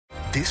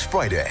This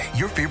Friday,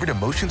 your favorite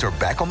emotions are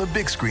back on the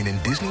big screen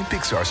in Disney and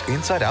Pixar's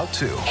Inside Out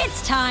 2.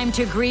 It's time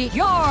to greet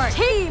your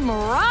Team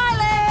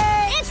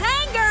Riley. It's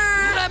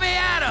anger. Let me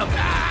at him.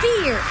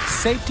 Fear.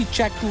 Safety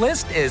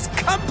checklist is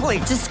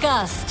complete.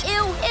 Disgust. Ew,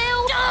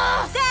 ew.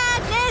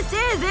 Sadness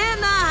is in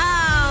the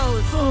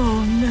house.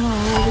 Oh, no.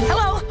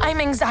 Hello, I'm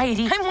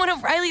anxiety. I'm one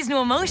of Riley's new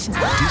emotions.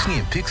 Disney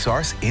and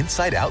Pixar's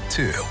Inside Out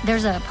 2.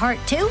 There's a part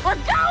 2? We're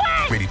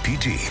going! Rated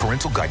PG.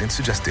 Parental guidance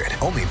suggested.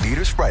 Only in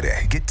theaters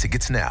Friday. Get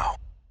tickets now.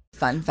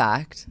 Fun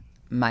fact,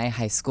 my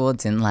high school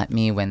didn't let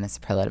me win the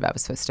superlative I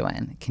was supposed to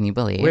win. Can you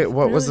believe? Wait,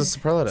 what was the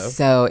superlative?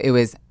 So it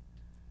was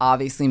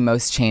obviously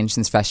most changed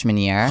since freshman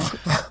year.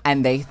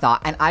 And they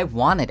thought, and I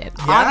wanted it.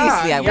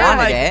 Obviously, I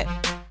wanted it.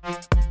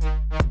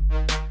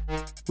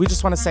 We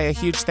just want to say a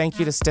huge thank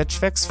you to Stitch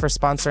Fix for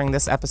sponsoring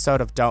this episode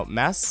of Don't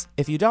Mess.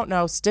 If you don't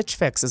know, Stitch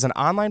Fix is an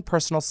online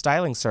personal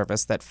styling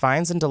service that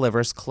finds and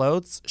delivers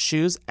clothes,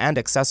 shoes, and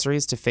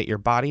accessories to fit your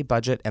body,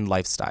 budget, and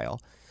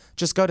lifestyle.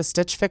 Just go to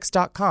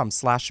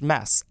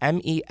stitchfix.com/mess,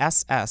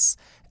 M-E-S-S,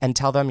 and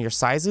tell them your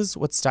sizes,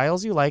 what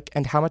styles you like,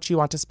 and how much you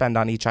want to spend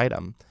on each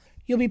item.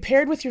 You'll be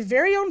paired with your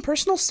very own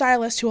personal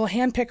stylist who will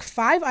handpick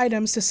 5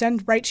 items to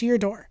send right to your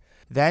door.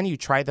 Then you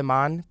try them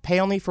on, pay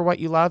only for what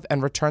you love,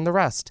 and return the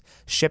rest.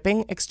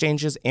 Shipping,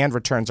 exchanges, and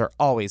returns are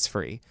always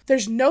free.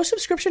 There's no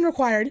subscription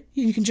required.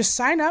 You can just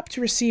sign up to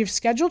receive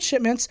scheduled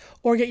shipments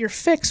or get your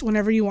fix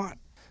whenever you want.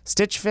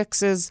 Stitch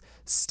Fix's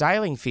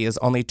styling fee is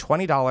only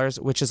 $20,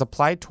 which is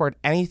applied toward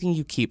anything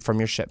you keep from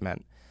your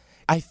shipment.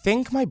 I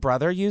think my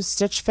brother used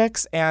Stitch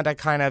Fix, and I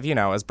kind of,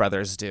 as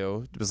brothers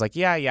do, was like,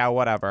 yeah,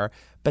 whatever.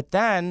 But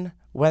then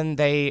when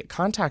they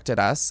contacted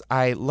us,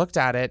 I looked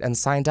at it and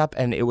signed up,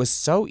 and it was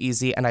so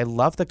easy, and I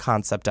love the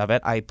concept of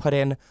it. I put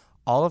in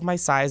all of my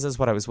sizes,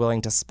 what I was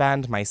willing to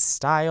spend, my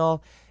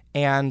style,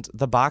 and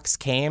the box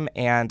came,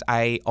 and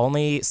I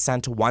only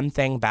sent one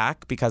thing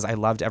back because I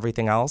loved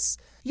everything else.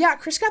 Yeah,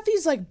 Chris got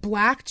these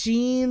black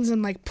jeans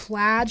and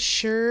plaid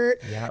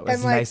shirt. Yeah, it was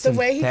and nice the and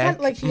way he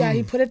thick.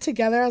 he put it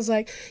together. I was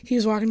like, he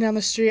was walking down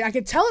the street. I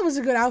could tell it was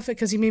a good outfit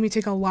because he made me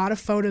take a lot of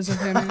photos of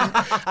him. And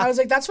I was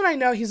like, that's when I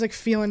know he's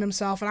feeling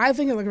himself, and I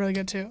think it looked really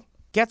good too.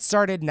 Get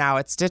started now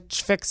at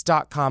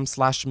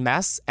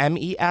stitchfix.com/mess,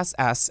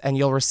 M-E-S-S, and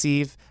you'll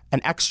receive an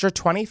extra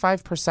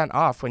 25%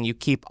 off when you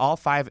keep all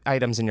 5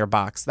 items in your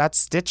box.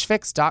 That's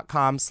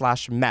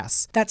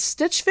stitchfix.com/mess. That's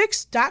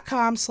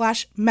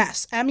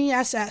stitchfix.com/mess,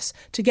 M-E-S-S,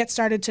 to get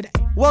started today.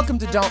 Welcome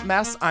to Don't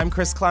Mess. I'm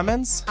Chris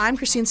Clemens. I'm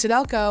Christine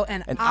Sidelko,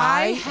 and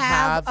I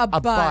have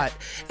a butt.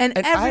 And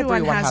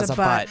everyone has a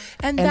butt.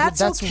 And that's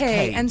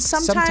okay. And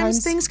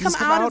sometimes things come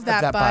out of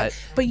that butt.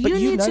 But you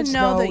need to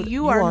know that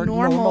you are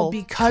normal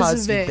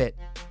because of it.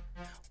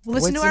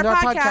 Listen to our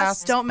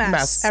podcast, Don't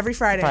Mess, every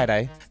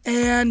Friday.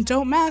 And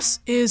Don't Mess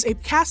is a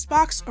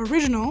CastBox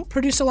original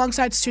produced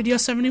alongside Studio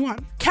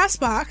 71.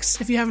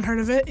 CastBox, if you haven't heard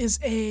of it, is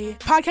a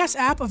podcast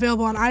app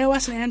available on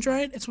iOS and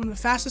Android. It's one of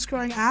the fastest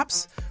growing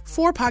apps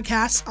for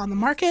podcasts on the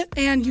market.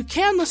 And you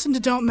can listen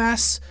to Don't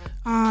Mess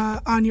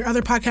on your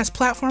other podcast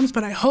platforms,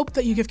 but I hope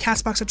that you give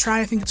CastBox a try.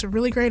 I think it's a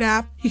really great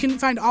app. You can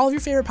find all of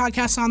your favorite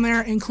podcasts on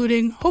there,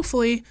 including,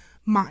 hopefully,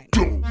 mine.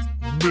 Don't mess.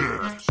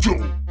 Don't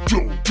mess.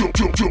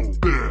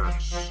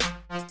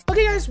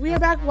 Okay, guys, we are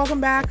back.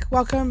 Welcome back.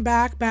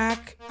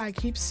 I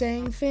keep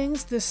saying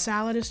things. This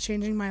salad is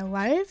changing my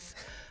life.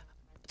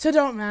 So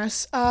Don't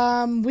Mess.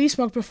 We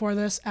smoked before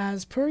this,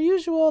 as per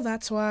usual.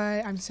 That's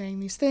why I'm saying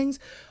these things.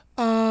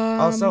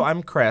 Also,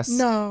 I'm Chris.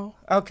 No.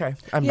 Okay,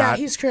 I'm Yeah, not.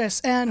 he's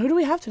Chris. And who do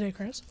we have today,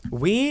 Chris?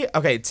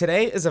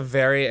 Today is a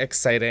very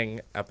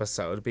exciting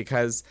episode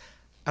because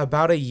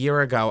about a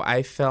year ago,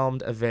 I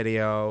filmed a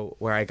video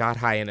where I got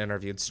high and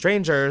interviewed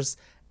strangers,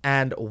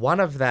 and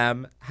one of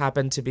them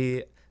happened to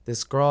be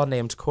this girl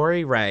named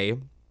Corey Ray,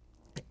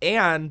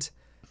 and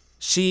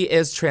she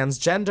is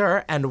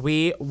transgender, and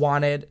we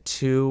wanted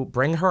to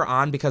bring her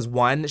on because,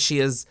 one, she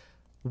is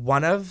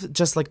one of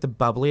just the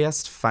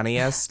bubbliest,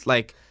 funniest,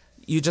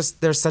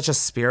 there's such a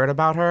spirit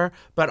about her,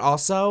 but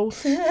also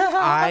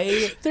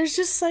There's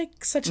just such a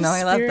spirit.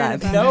 I love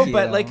that. about her.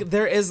 but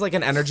there is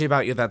an energy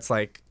about you that's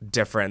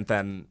different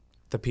than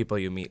the people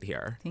you meet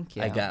here. Thank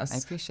you. I guess. I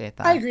appreciate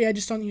that. I agree. I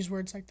just don't use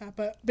words like that.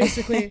 But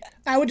basically,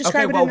 I would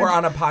describe Okay, it well, in we're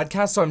on a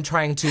podcast, so I'm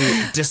trying to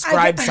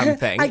describe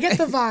something. I get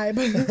the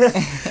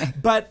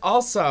vibe. But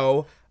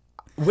also,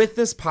 with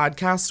this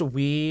podcast,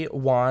 we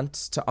want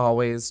to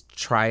always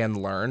try and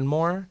learn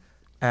more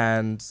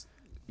and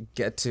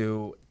get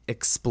to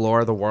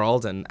explore the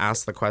world and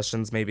ask the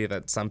questions maybe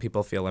that some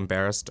people feel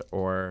embarrassed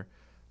or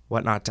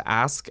whatnot to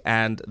ask.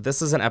 And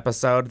this is an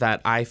episode that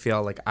I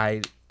feel like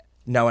I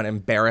know an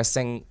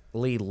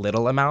embarrassingly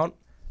little amount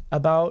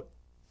about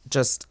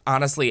just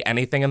honestly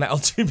anything in the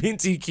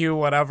LGBTQ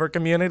whatever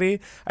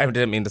community. I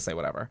didn't mean to say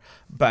whatever,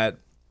 but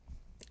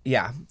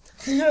Yeah.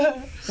 Do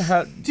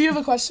you have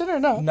a question or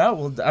no? No,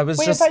 well, I was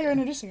Wait, just... I thought you were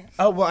introducing her.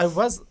 Oh, well, I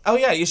was... Oh,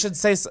 yeah, you should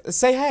say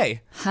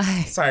hey.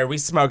 Hi. Sorry, we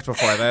smoked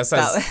before this.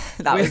 That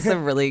was a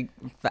really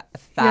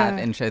fab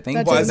intro. Thank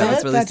you. Was that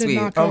was really that sweet.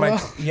 Did not go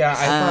well. Yeah,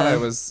 I thought I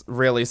was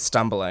really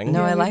stumbling.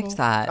 No, I liked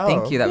that.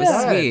 Thank you. That was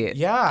sweet.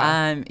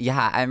 Yeah.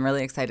 Yeah, I'm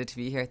really excited to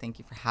be here. Thank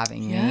you for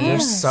having me. You're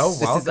so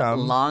welcome. This is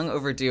long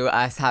overdue,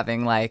 us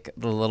having like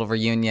the little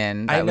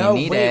reunion that I know.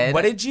 we needed. Wait,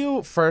 what did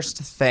you first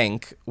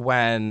think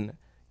when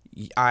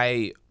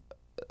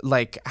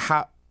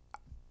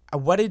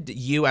what did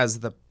you as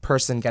the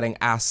person getting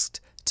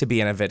asked to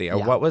be in a video,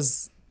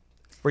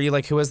 were you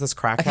like, who is this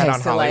crackhead on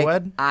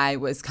Hollywood? Like, I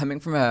was coming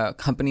from a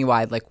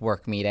company-wide like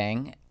work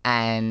meeting,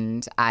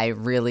 and I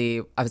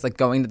was like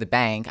going to the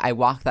bank. I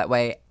walk that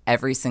way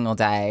every single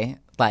day,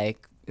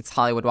 like it's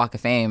Hollywood Walk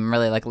of Fame,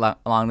 really like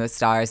along those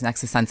stars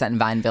next to Sunset and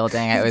Vine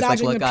Building. I always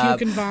like look up. Dodging the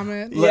puke and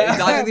vomit.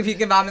 Dodging the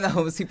puke and vomit, and the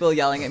homeless people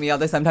yelling at me.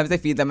 Although sometimes I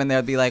feed them and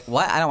they'll be like,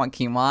 "What? I don't want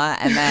quinoa."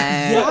 And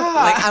then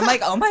like I'm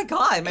like, "Oh my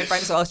god!" My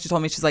friend she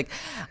told me, she's like,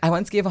 "I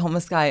once gave a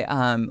homeless guy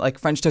like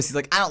French toast." He's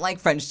like, "I don't like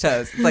French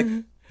toast." It's like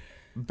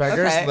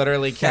beggars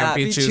literally can't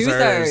be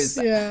choosers.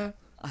 Yeah.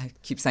 I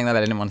keep saying that, but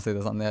I didn't want to say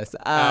this on this.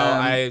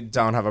 I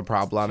don't have a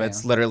problem. True.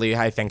 It's literally,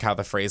 I think, how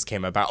the phrase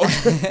came about.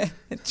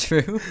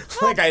 True.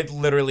 Like, I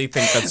literally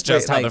think that's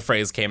just how the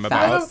phrase came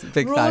about.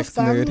 Big rule facts of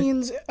thumb mood.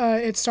 means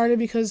it started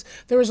because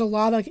there was a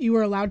law that you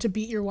were allowed to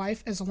beat your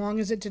wife as long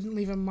as it didn't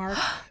leave a mark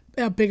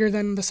bigger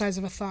than the size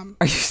of a thumb.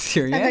 Are you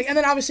serious? And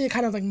then obviously it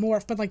kind of like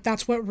morphed, but like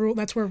that's where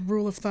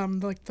rule of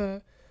thumb, like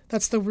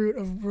that's the root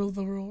of rule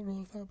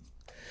of thumb.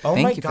 Oh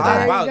Thank my you for God.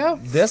 that. Wow.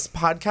 This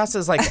podcast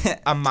is like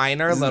a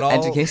minor little...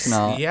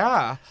 educational.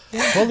 Yeah.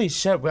 Holy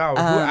shit. Wow.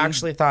 Who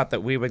actually thought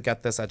that we would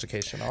get this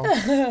educational?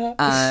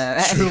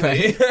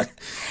 Anyway,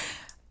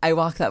 I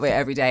walk that way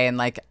every day, and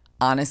like,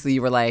 honestly,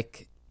 you were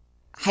like,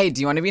 "Hey,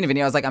 do you want to be in a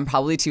video?" I was like, "I'm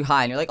probably too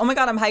high." And you're like, "Oh my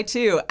God, I'm high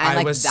too." And I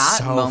like was that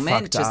so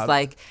moment fucked just up.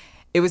 like...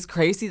 It was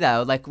crazy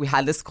though. Like we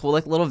had this cool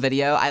like little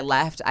video. I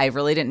left. I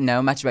really didn't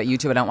know much about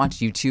YouTube. I don't watch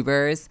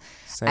YouTubers.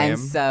 Same. And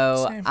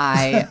so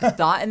I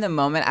thought in the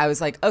moment, I was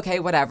like, okay,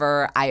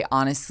 whatever. I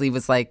honestly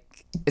was like,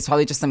 it's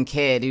probably just some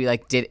kid who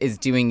like is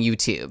doing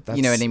YouTube.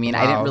 You know what I mean?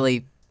 Wow. I didn't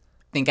really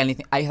think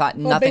anything. I thought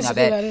nothing of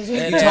it. That is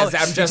it. I'm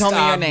just you told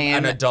me your name.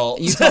 an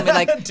adult. You told me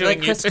like doing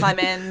Chris YouTube.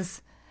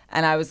 Clemens.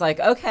 And I was like,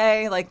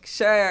 okay, like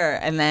sure.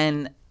 And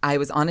then I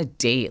was on a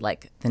date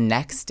like the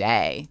next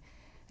day.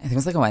 I think it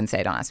was like a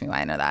Wednesday. Don't ask me why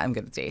I know that. I'm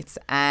good with dates.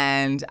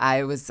 And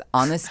I was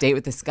on this date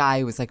with this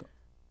guy who was like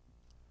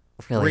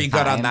really Were you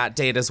good on fine. that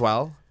date as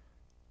well?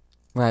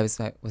 Where I was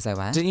I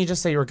what? Didn't you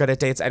just say you were good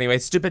at dates? Anyway,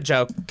 stupid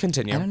joke.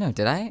 Continue. I don't know.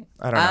 Did I?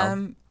 I don't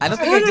know. I don't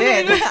think I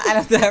did. I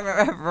don't think I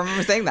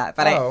remember saying that.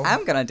 But Oh. I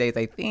am good on dates,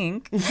 I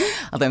think.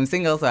 Although I'm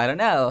single, so I don't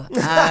know.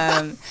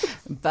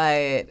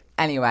 But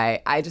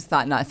anyway, I just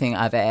thought nothing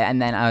of it. And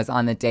then I was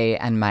on the date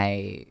and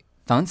my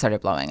phone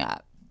started blowing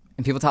up.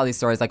 And people tell these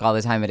stories like all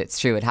the time, but it's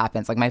true. It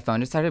happens. Like my phone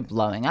just started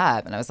blowing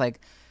up, and I was like,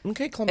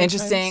 Okay, Clementine.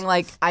 interesting.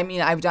 Like, I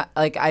mean,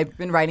 I've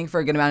been writing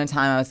for a good amount of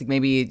time. I was like,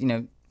 maybe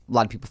a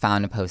lot of people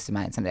found a post of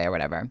mine someday or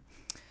whatever.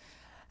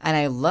 And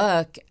I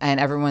look, and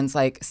everyone's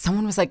like,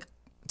 someone was like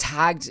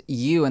tagged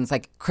you, and it's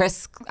like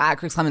Chris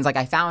Clemens. Like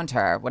I found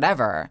her,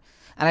 whatever.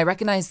 And I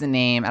recognize the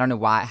name. I don't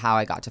know how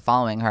I got to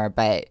following her,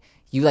 but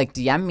you like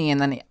DM me,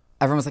 and then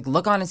everyone was like,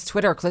 look on his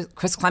Twitter.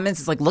 Chris Clemens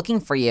is like looking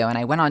for you. And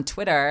I went on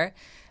Twitter.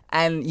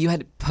 And you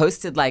had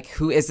posted, like,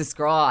 who is this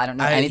girl? I don't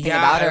know anything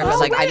about her, but,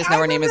 like, I just know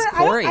her name is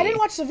Corey. I didn't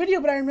watch the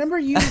video, but I remember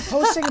you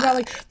posting about,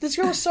 like, this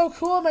girl was so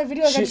cool in my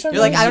video. Like, You're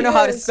like, I don't know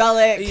how to spell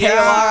it. Yeah,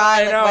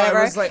 K-O-R-I, I know. whatever.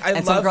 I was like,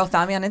 and some girl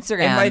found me on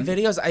Instagram. In my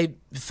videos, I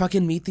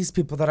fucking meet these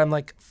people that I'm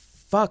like,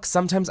 fuck,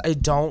 sometimes I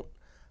don't,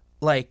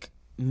 like,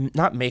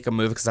 not make a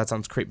move because that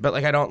sounds creepy, but,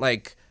 like, I don't,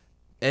 like,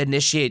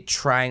 initiate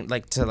trying,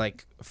 like, to,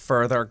 like,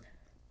 further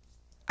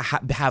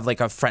have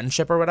like a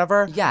friendship or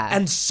whatever. Yeah.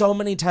 And so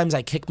many times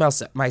I kick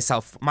myself.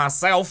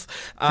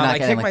 I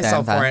kick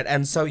myself for it.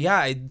 And so,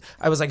 yeah,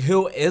 I was like,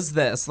 who is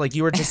this? Like,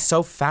 you were just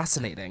so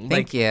fascinating.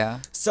 Thank you.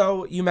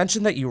 So you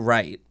mentioned that you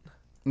write.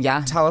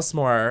 Yeah. Tell us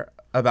more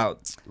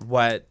about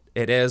what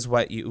it is,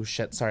 what you...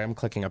 shit, sorry, I'm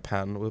clicking a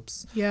pen.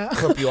 Whoops. Yeah.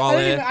 Hope you all...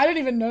 I didn't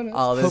even notice.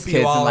 All those Hope kids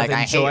you all like,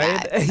 have enjoyed.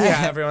 I hate that.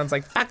 Yeah, everyone's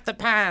like, fuck the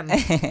pen.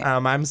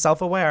 I'm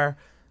self-aware.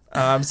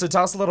 So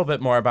tell us a little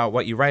bit more about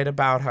what you write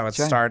about, how it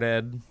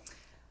started.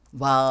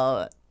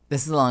 Well,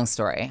 this is a long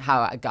story.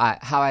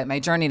 My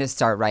journey to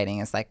start writing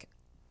is like,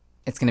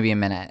 it's going to be a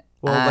minute.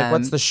 Well, like,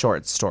 what's the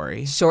short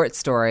story? Short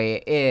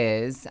story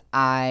is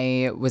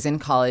I was in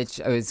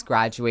college. I was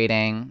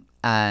graduating.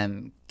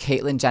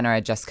 Caitlyn Jenner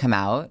had just come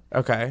out.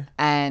 Okay.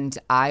 And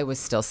I was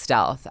still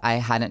stealth. I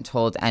hadn't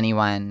told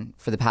anyone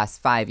for the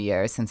past 5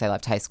 years since I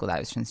left high school that I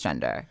was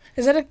transgender.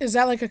 Is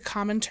that like a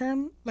common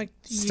term? Like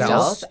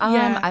Stealth?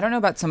 Yeah. I don't know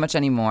about so much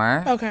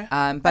anymore. Okay. But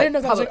I didn't know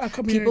if that was like a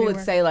community people would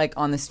word. say like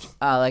on this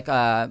like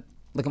a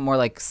more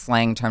like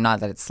slang term,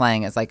 not that it's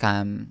slang. It's like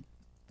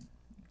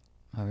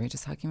What were we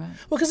just talking about?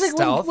 Well, because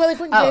like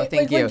when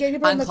thank you. When gay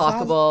people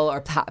Unclockable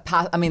or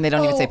I mean, they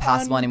don't even say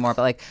passable anymore,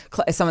 but like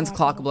if someone's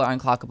clockable or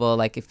unclockable,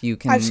 like if you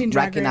can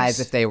recognize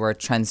if they were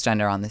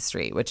transgender on the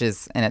street, which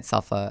is in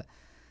itself a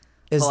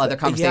whole other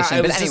conversation. Yeah,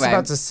 I was but anyway, just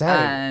about to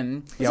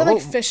say. Is it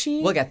like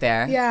fishy? We'll get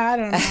there. Yeah, I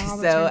don't know.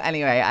 So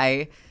anyway,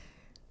 I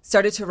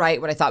started to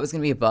write what I thought was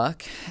going to be a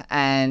book,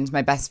 and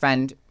my best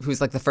friend, who's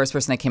like the first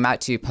person I came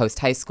out to post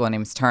high school, her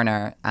name was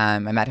Turner. I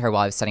met her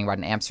while I was studying abroad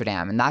in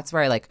Amsterdam, and that's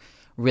where I like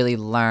really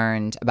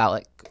learned about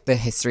like the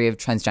history of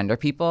transgender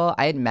people.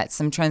 I had met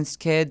some trans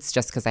kids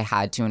just because I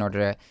had to in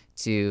order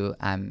to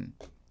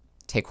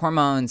take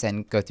hormones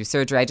and go through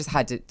surgery. I just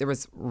had to. There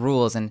was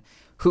rules and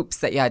hoops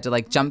that you had to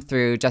like jump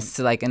through just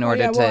to like in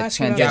order to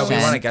transition. Yeah, we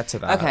want to get to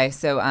that. Okay,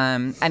 so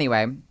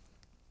anyway,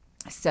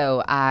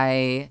 so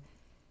I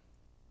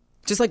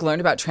just like learned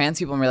about trans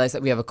people and realized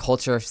that we have a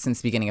culture since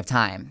the beginning of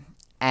time.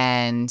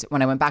 And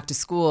when I went back to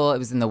school, it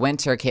was in the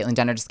winter. Caitlyn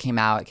Jenner just came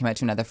out. I came out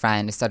to another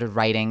friend. I started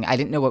writing. I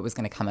didn't know what was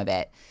going to come of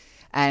it.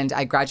 And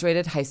I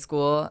graduated high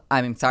school.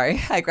 I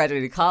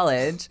graduated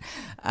college.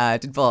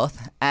 Did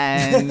both.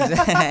 And one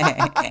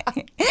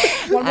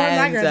more than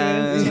I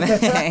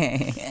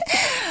graduated.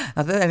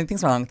 Not that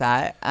anything's wrong with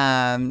that.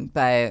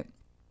 But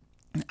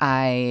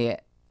I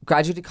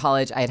graduated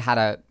college. I had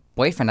a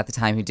boyfriend at the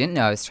time who didn't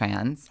know I was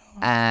trans.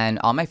 And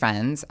all my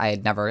friends I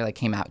had never like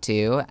came out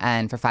to.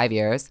 And for 5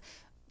 years,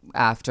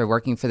 after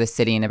working for the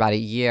city in about a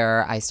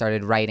year, I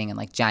started writing in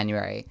like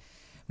January,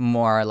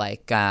 more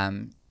like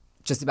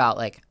just about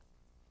like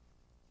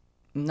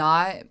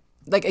not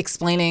like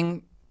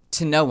explaining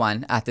to no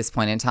one at this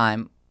point in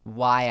time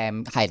why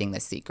I'm hiding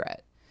this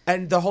secret.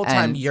 And the whole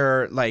time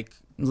you're like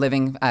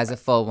living as a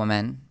full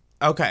woman.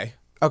 Okay.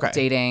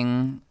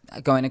 Dating,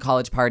 going to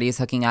college parties,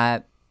 hooking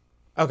up.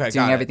 Okay,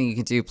 doing everything you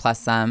could do plus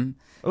some.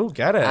 Oh,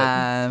 get it.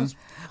 Well,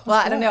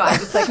 I don't know. I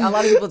just like a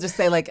lot of people just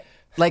say like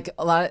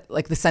a lot of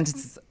like the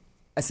sentences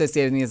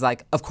associated with me is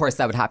like, of course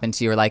that would happen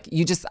to you, or like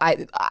you just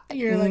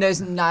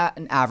there's not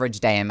an average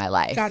day in my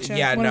life. Gotcha.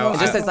 Yeah, no,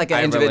 just as like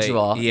an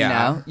individual, you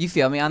know, you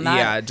feel me on that?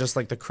 Yeah, just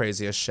like the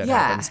craziest shit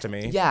happens to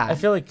me. Yeah, I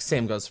feel like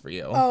same goes for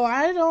you. Oh,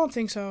 I don't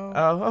think so.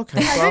 Oh, okay.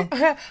 Well,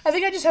 I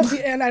think I just have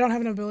and I don't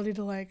have an ability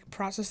to like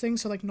process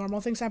things. So like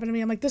normal things happen to me.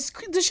 I'm like, this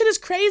shit is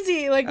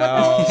crazy. Like,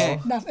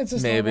 what no, it's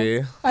just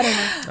maybe normal. I don't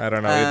know. I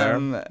don't know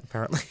either.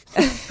 Apparently,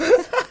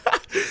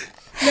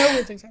 no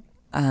weird things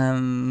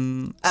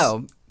happen.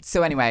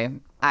 So anyway,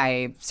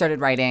 I started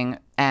writing,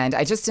 and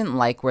I just didn't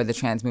like where the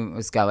trans movement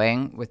was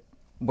going, with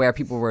where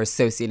people were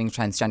associating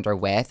transgender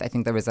with. I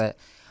think there was a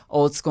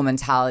old school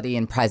mentality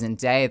in present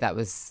day that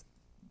was,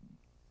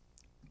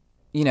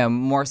 you know,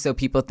 more so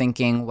people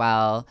thinking,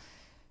 well,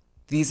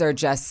 these are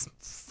just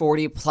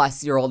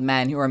 40-plus-year-old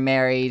men who are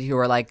married, who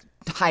are like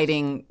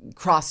hiding,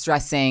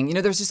 cross-dressing. You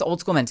know, there's just old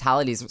school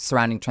mentalities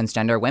surrounding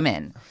transgender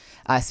women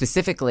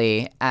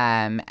specifically.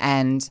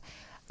 And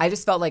I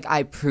just felt like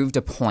I proved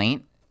a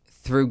point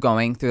through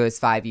going through those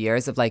 5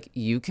 years of like,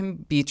 you can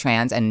be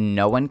trans and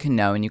no one can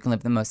know, and you can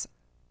live the most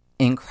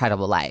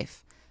incredible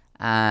life.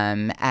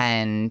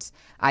 And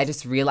I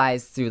just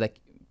realized through like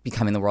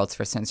becoming the world's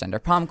first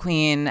transgender prom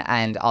queen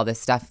and all this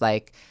stuff,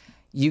 like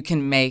you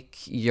can make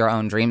your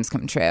own dreams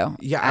come true.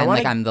 Yeah,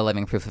 I'm the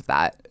living proof of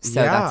that.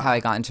 So that's how I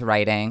got into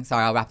writing.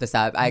 Sorry, I'll wrap this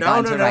up. I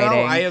got into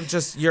writing. I have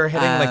just, you're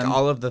hitting like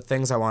all of the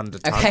things I wanted to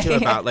talk to you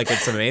about. Like,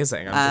 it's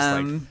amazing. I'm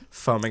just like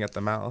foaming at the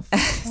mouth.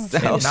 I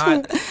don't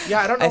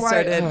know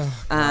why.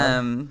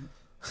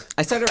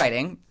 I started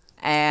writing,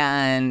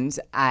 and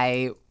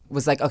I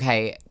was like,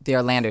 okay, the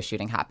Orlando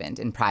shooting happened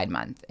in Pride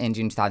Month in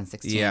June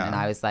 2016. Yeah. And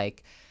I was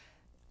like,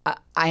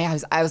 I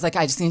was like,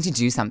 I just need to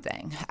do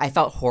something. I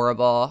felt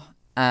horrible.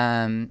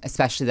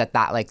 Especially that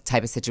like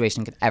type of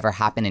situation could ever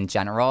happen in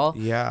general,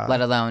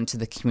 let alone to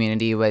the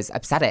community, was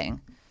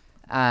upsetting.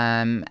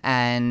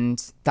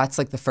 And that's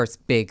like the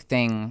first big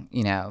thing,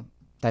 you know,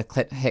 that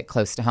hit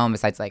close to home,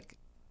 besides like,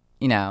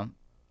 you know,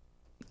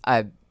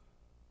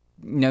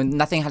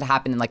 nothing had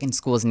happened in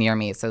schools near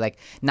me. So like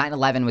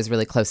 9/11 was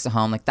really close to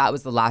home. Like that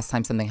was the last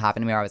time something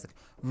happened to me where I was like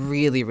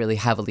really, really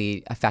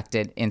heavily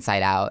affected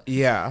inside out.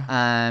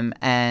 Yeah.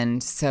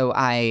 And so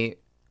I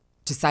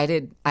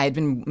decided, I had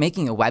been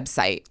making a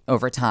website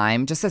over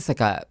time, just as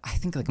like a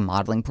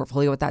modeling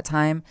portfolio at that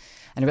time.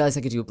 And I realized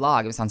I could do a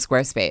blog. It was on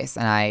Squarespace.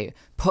 And I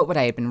put what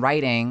I had been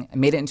writing, I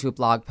made it into a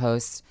blog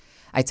post.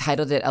 I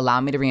titled it, Allow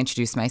Me to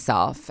Reintroduce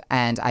Myself.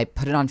 And I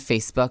put it on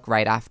Facebook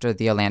right after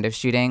the Orlando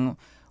shooting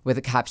with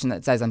a caption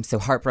that says, I'm so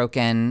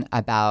heartbroken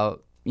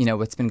about, you know,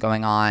 what's been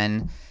going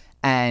on.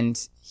 And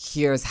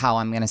here's how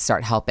I'm going to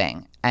start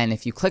helping. And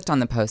if you clicked on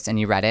the post and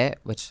you read it,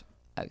 which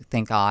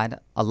thank God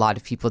a lot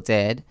of people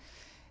did,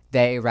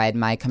 they read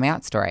my coming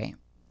out story.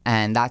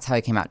 And that's how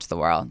I came out to the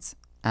world.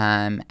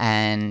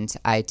 And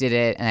I did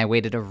it, and I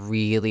waited a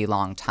really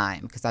long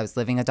time because I was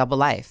living a double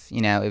life.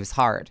 You know, it was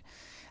hard.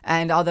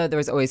 And although there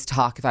was always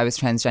talk if I was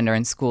transgender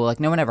in school,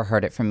 like no one ever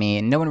heard it from me,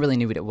 and no one really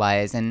knew what it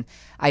was. And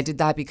I did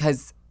that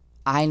because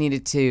I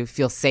needed to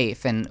feel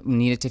safe and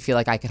needed to feel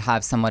like I could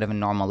have somewhat of a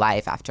normal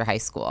life after high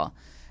school.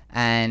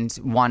 and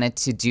wanted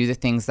to do the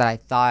things that I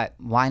thought,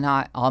 why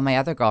not all my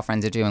other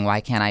girlfriends are doing?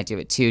 Why can't I do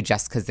it too?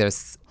 Just because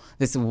there's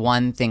this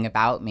one thing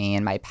about me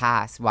in my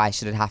past, why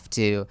should it have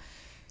to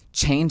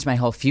change my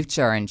whole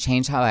future and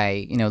change how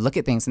I, look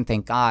at things? And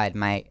thank God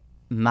my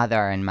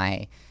mother and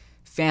my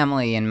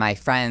family and my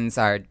friends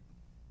are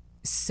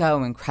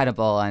so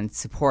incredible and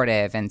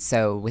supportive. And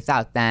so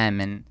without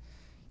them and,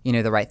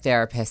 the right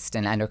therapist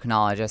and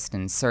endocrinologist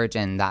and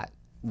surgeon, that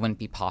wouldn't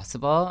be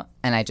possible.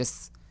 And I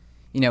just,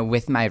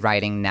 with my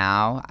writing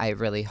now, I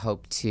really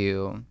hope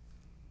to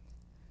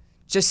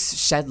just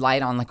shed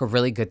light on like a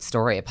really good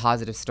story, a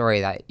positive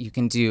story that you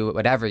can do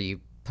whatever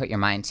you put your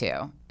mind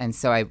to. And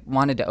so I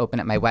wanted to open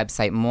up my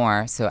website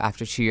more. So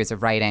after 2 years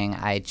of writing,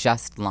 I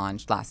just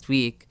launched last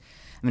week.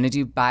 I'm going to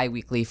do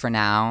bi-weekly for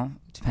now,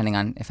 depending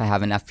on if I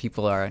have enough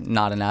people or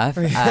not enough.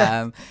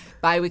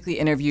 Bi-weekly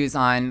interviews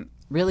on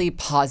really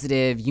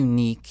positive,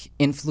 unique,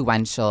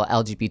 influential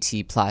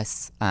LGBT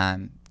plus,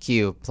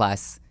 Q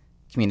plus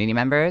community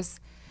members.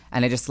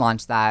 And I just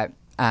launched that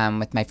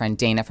with my friend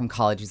Dana from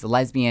college, who's a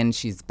lesbian.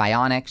 She's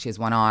bionic. She has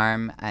one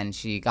arm, and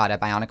she got a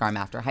bionic arm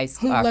after high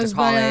school, after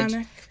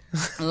college.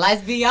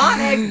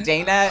 Lesbianic,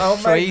 Dana.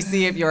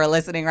 Tracy, if you're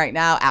listening right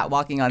now, at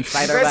Walking on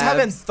Spiderwebs. You guys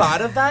haven't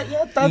thought of that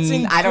yet? That's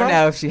incredible. I don't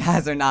know if she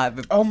has or not.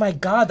 But oh my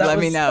God, let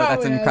me know.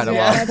 That's incredible.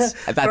 Yeah,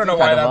 that's I don't know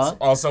why that's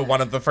also one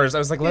of the first. I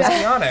was like,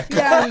 lesbianic.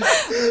 Yeah.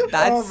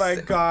 Oh my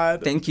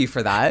God. Thank you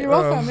for that. You're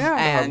welcome. Yeah.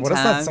 And, what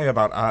does that say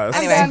about us?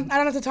 Anyway, I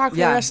don't have to talk for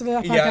the rest of the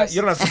podcast. Yeah,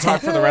 you don't have to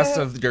talk for the rest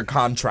of your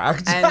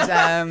contract.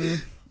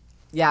 And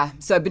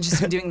so I've been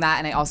doing that,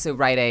 and I also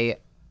write a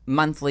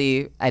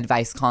monthly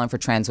advice column for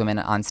trans women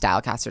on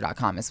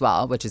Stylecaster.com as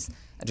well, which is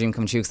a dream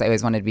come true because I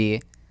always wanted to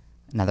be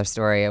another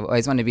story. I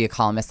always wanted to be a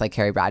columnist like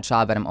Carrie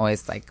Bradshaw, but I'm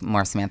always like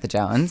more Samantha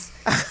Jones.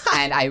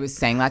 And I was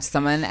saying that to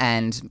someone,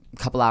 and a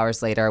couple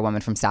hours later, a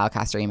woman from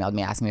Stylecaster emailed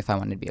me asking me if I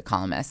wanted to be a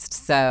columnist.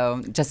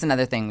 So just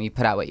another thing, you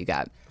put out what you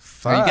get.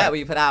 Or you get what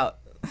you put out.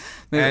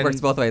 Maybe it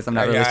works both ways. I'm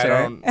not really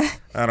sure.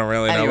 I don't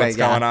really know what's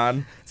going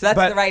on. So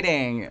that's the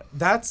writing.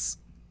 That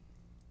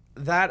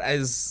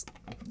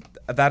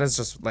is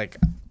just like,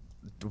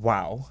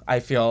 wow. I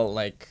feel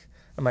like,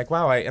 I'm like,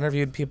 wow, I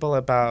interviewed people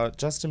about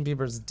Justin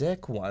Bieber's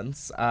dick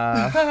once.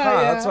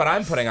 That's what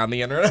I'm putting on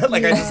the internet.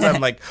 Like,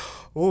 I'm like,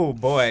 oh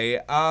boy.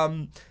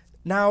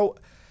 Now,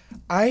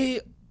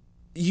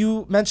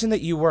 you mentioned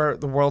that you were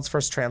the world's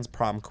first trans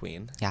prom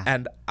queen. Yeah.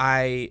 And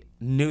I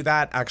knew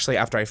that actually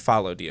after I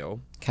followed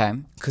you. Okay.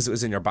 Because it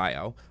was in your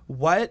bio.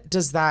 What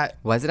does that...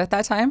 Was it at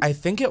that time? I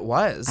think it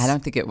was. I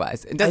don't think it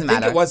was. It doesn't matter.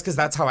 I think it was because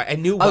that's how I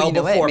knew before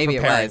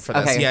preparing for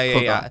this.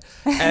 Okay, yeah.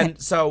 And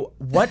so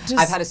what does...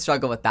 I've had a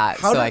struggle with that,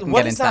 so I can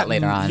get into that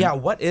later on. Yeah,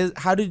 what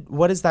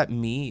does that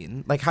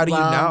mean? Like, how do you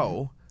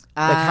know?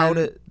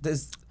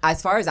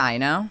 As far as I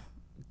know,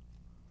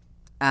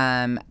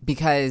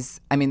 because,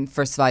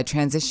 first of all, I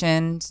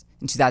transitioned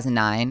in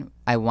 2009.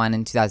 I won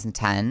in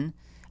 2010.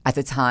 At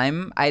the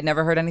time, I had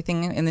never heard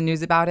anything in the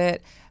news about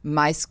it.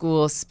 My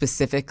school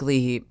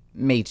specifically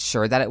made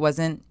sure that it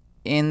wasn't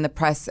in the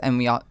press, and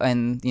back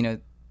then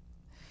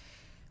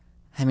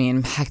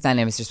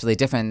it was just really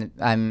different.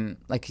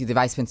 Like the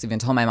vice principal even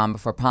told my mom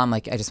before prom,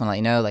 like, I just want to let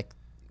you know, like,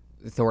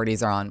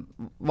 authorities are on.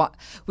 What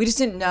we just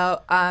didn't know.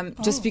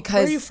 Just because.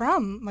 Where are you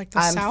from? Like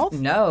the South?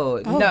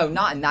 No,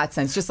 not in that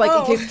sense. Just like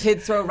in case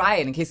kids throw a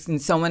riot, in case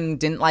someone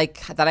didn't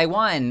like that I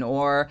won,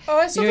 or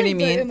I still you know what I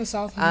mean. In the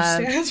South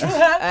stands for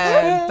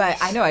that. But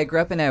I know I grew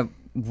up in a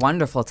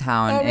wonderful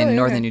town in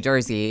northern New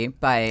Jersey,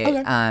 but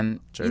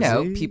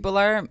people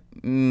are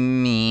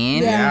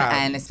mean,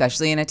 and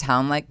especially in a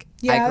town like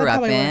I grew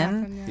up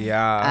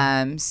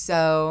in.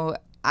 So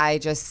I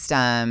just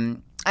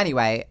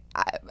anyway.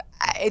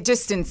 It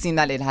just didn't seem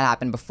that it had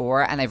happened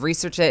before, and I've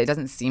researched it. It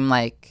doesn't seem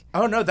like.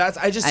 Oh no,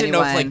 I just didn't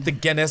know if like the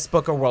Guinness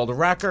Book of World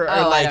Record.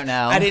 Or, like, I don't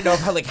know. I didn't know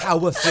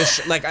how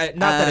official. Like,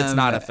 not that it's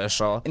not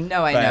official.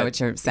 No, I know what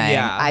you're saying.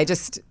 Yeah. I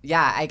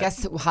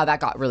guess how that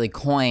got really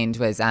coined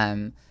was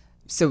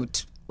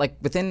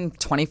within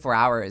 24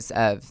 hours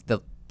of the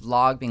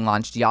blog being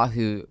launched,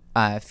 Yahoo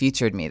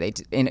featured me. They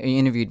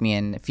interviewed me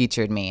and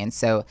featured me, and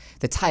so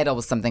the title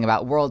was something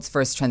about world's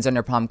first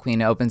transgender prom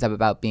queen. It opens up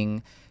about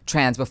being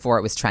trans before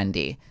it was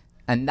trendy.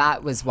 And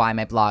that was why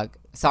my blog,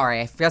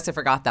 sorry, I guess I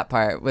forgot that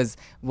part, was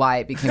why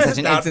it became such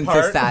an instant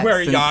success.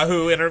 Where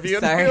Yahoo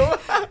interviewed you?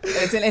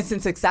 It's an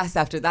instant success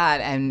after that,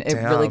 and it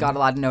really got a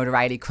lot of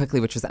notoriety quickly,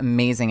 which was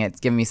amazing.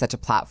 It's given me such a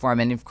platform,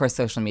 and of course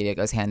social media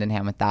goes hand in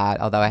hand with that,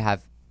 although I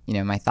have,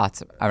 my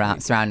thoughts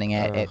surrounding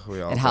it.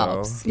 It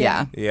helps.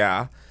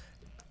 Yeah.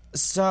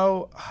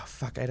 So,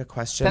 I had a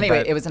question. But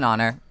anyway, it was an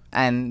honor,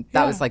 and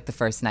that was like the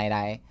first night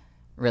I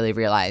really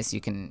realized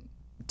you can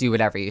do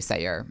whatever you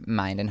set your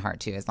mind and heart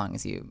to as long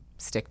as you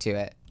stick to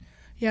it.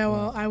 Yeah,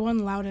 well, I won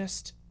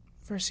loudest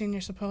for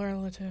senior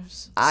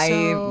superlatives. I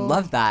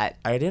love that.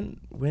 I didn't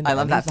win I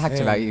love that fact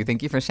about you.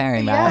 Thank you for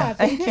sharing that.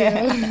 Yeah, thank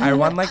you. I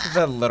won like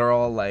the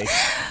literal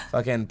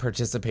fucking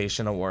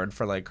participation award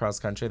for like cross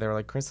country. They were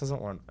like, Chris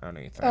doesn't want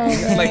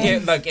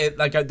anything.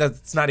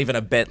 That's not even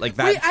a bit. Like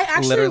that.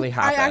 Wait, literally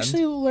happened. I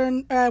actually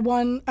learned. I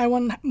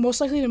won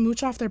most likely to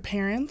mooch off their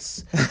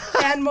parents,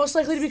 and most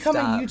likely to become a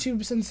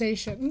YouTube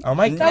sensation. Oh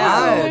my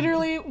god!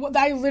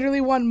 I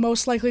literally won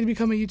most likely to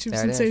become a YouTube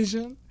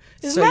sensation.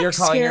 Isn't so that you're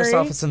calling scary?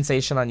 yourself a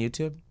sensation on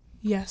YouTube?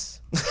 Yes.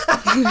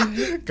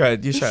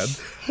 Good, you should.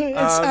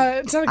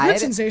 It's not a good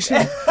sensation.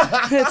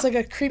 It's like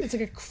a creepy.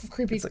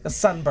 It's like a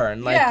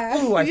sunburn. Like,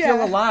 ooh, I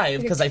feel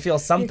alive because I feel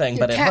something,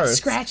 but it hurts. Cat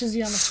scratches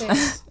you on the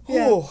face.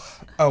 Ooh.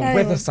 Oh,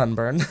 anyway. With a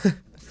sunburn.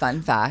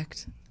 Fun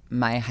fact.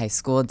 My high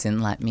school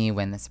didn't let me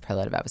win the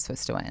superlative I was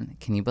supposed to win.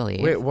 Can you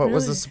believe? Wait, what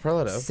was the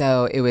superlative?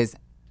 So it was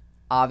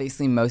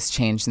obviously most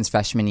changed since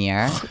freshman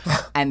year.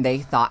 And they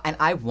thought, and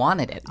I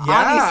wanted it. Yeah,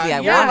 obviously, I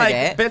wanted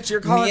it. Bitch,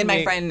 you're calling me. And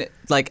my friend,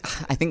 like,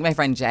 I think my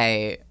friend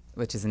Jay,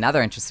 which is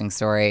another interesting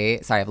story.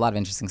 Sorry, I have a lot of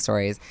interesting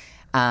stories.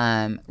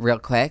 Real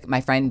quick,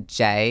 my friend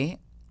Jay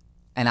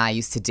and I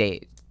used to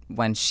date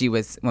when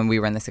we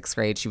were in the 6th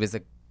grade. She was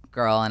a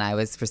girl and I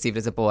was perceived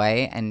as a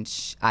boy, and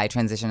I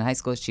transitioned in high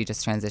school. She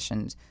just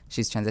transitioned.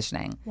 She's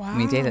transitioning. Wow. And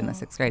we dated in the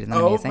 6th grade. Isn't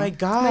that amazing? Oh my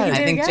god!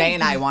 I think Jay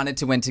and I wanted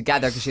to win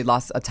together because she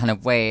lost a ton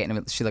of weight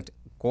and she looked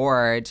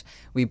gorge.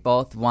 We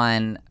both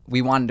won.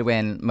 We wanted to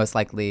win most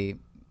likely,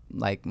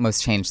 like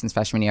most changed since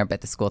freshman year,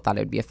 but the school thought it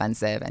would be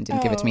offensive and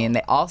didn't give it to me. And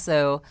they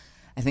also,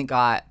 I think,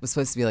 was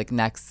supposed to be like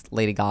next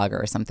Lady Gaga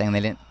or something.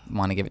 They didn't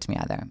want to give it to me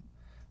either.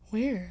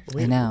 Weird.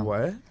 Wait, I know.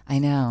 What? I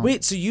know.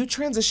 Wait, so you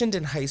transitioned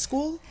in high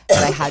school? But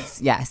I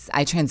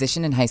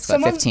transitioned in high school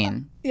at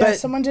 15. Yeah,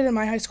 someone did in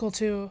my high school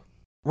too.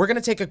 We're going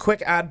to take a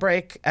quick ad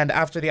break, and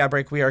after the ad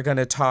break, we are going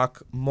to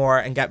talk more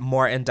and get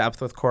more in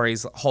depth with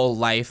Corey's whole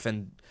life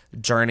and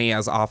journey,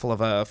 as awful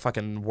of a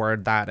fucking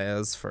word that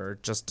is for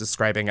just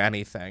describing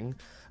anything.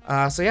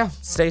 So yeah,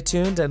 stay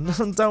tuned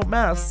and don't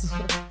mess.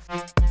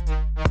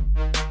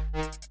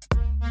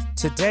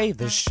 Today,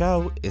 the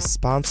show is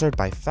sponsored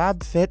by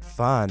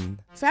FabFitFun.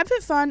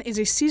 FabFitFun is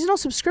a seasonal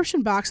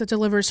subscription box that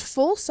delivers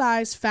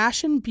full-size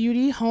fashion,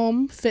 beauty,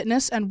 home,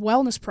 fitness, and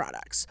wellness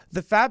products.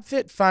 The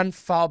FabFitFun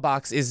Fall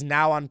Box is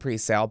now on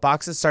pre-sale.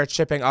 Boxes start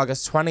shipping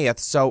August 20th,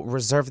 so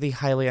reserve the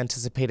highly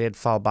anticipated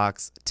Fall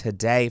Box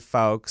today,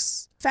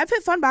 folks.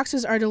 FabFitFun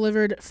boxes are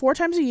delivered 4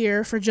 times a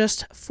year for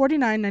just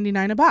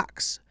 $49.99 a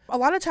box. A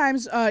lot of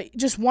times,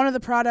 just one of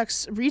the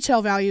products'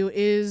 retail value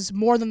is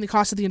more than the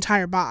cost of the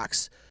entire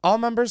box. All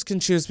members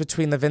can choose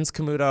between the Vince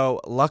Camuto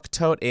Luck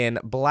Tote in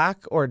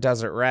black or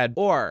desert red,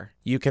 or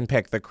you can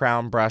pick the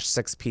Crown Brush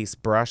 6-piece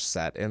brush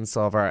set in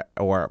silver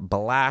or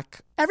black.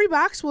 Every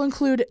box will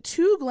include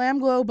 2 Glam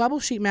Glow bubble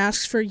sheet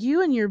masks for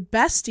you and your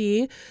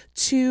bestie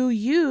to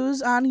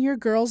use on your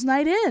girls'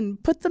 night in.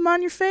 Put them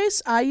on your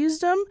face. I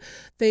used them.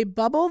 They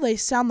bubble. They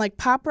sound like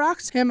Pop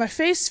Rocks, and my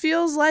face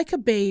feels like a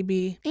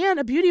baby. And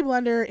a beauty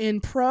blender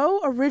in Pro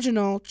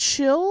Original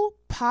Chill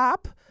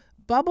Pop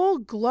Bubble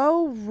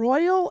Glow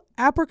Royal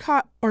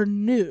Apricot or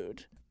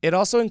Nude. It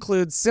also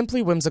includes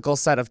Simply Whimsical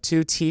set of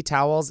 2 tea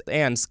towels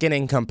and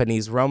Skinning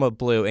Company's Roma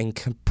Blue and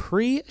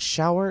Capri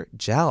Shower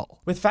Gel.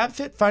 With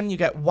FabFitFun, you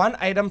get 1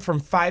 item from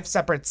 5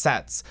 separate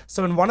sets.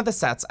 So in one of the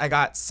sets, I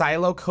got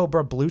Silo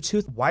Cobra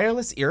Bluetooth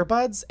wireless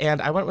earbuds,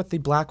 and I went with the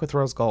black with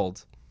rose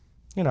gold.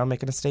 You know,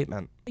 making a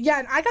statement. Yeah,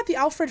 and I got the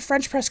Alfred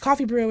French Press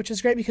Coffee Brew, which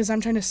is great because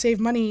I'm trying to save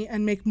money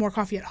and make more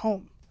coffee at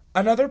home.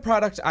 Another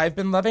product I've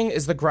been loving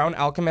is the Grown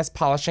Alchemist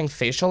Polishing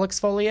Facial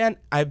Exfoliant.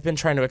 I've been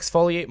trying to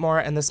exfoliate more,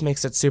 and this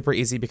makes it super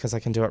easy because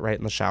I can do it right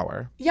in the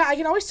shower. Yeah, I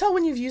can always tell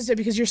when you've used it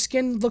because your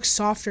skin looks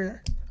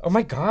softer. Oh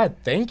my god,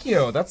 thank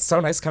you. That's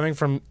so nice coming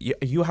from you.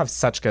 You have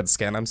such good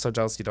skin. I'm so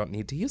jealous you don't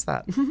need to use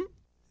that.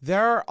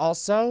 There are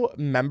also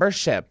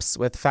memberships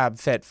with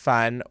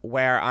FabFitFun,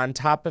 where on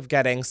top of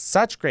getting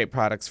such great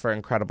products for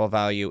incredible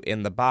value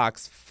in the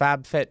box,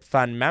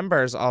 FabFitFun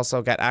members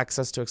also get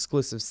access to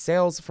exclusive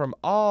sales from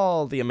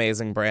all the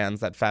amazing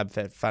brands that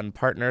FabFitFun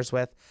partners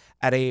with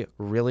at a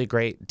really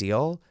great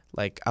deal,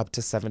 like up to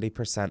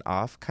 70%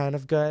 off, kind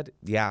of good.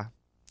 Yeah,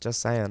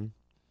 just saying.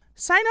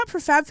 Sign up for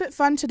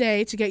FabFitFun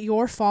today to get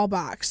your fall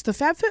box. The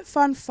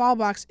FabFitFun fall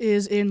box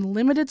is in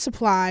limited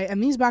supply,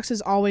 and these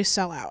boxes always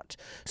sell out.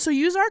 So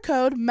use our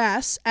code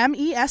MESS,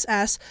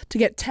 M-E-S-S, to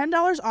get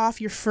 $10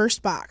 off your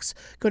first box.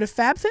 Go to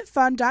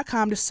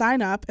fabfitfun.com to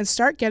sign up and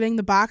start getting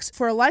the box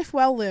for a life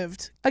well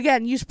lived.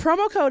 Again, use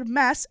promo code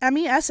MESS,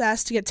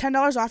 M-E-S-S, to get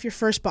 $10 off your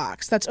first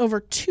box. That's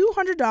over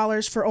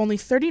 $200 for only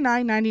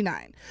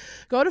 $39.99.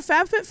 Go to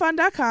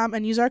fabfitfun.com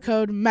and use our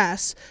code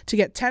MESS to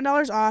get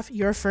 $10 off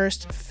your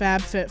first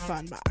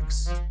FabFitFun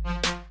box.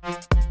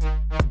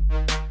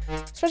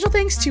 Special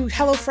thanks to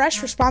HelloFresh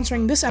for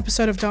sponsoring this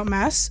episode of Don't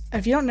Mess.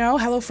 If you don't know,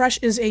 HelloFresh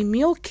is a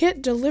meal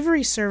kit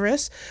delivery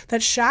service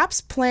that shops,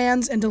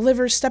 plans, and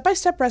delivers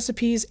step-by-step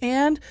recipes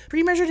and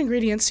pre-measured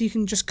ingredients so you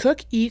can just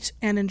cook, eat,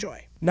 and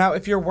enjoy. Now,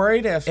 if you're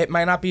worried if it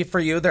might not be for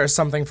you, there's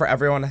something for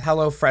everyone.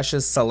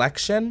 HelloFresh's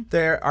selection.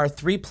 There are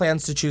 3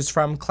 plans to choose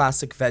from: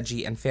 classic,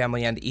 veggie, and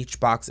family, and each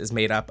box is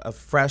made up of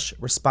fresh,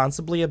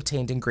 responsibly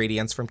obtained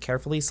ingredients from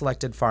carefully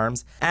selected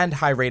farms and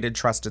high-rated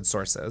trusted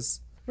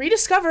sources.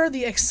 Rediscover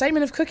the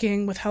excitement of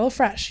cooking with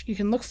HelloFresh. You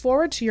can look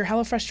forward to your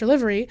HelloFresh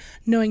delivery,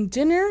 knowing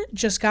dinner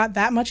just got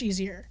that much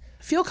easier.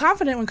 Feel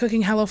confident when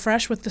cooking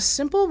HelloFresh with the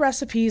simple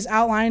recipes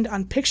outlined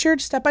on pictured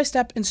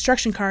step-by-step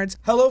instruction cards.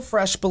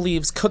 HelloFresh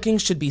believes cooking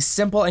should be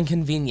simple and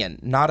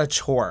convenient, not a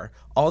chore.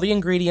 All the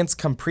ingredients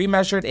come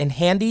pre-measured in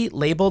handy,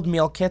 labeled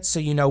meal kits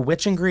so you know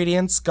which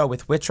ingredients go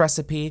with which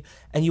recipe,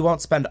 and you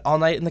won't spend all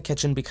night in the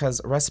kitchen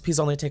because recipes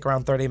only take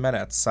around 30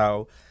 minutes.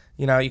 So,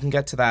 you know, you can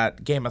get to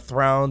that Game of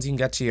Thrones, you can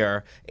get to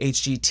your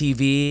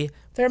HGTV.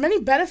 There are many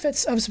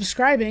benefits of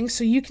subscribing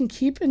so you can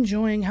keep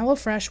enjoying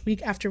HelloFresh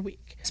week after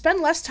week.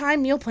 Spend less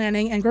time meal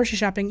planning and grocery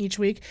shopping each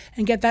week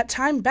and get that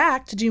time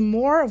back to do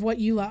more of what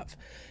you love.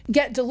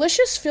 Get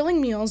delicious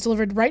filling meals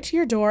delivered right to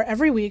your door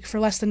every week for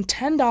less than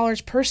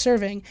 $10 per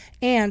serving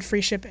and free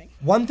shipping.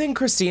 One thing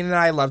Christine and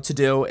I love to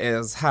do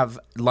is have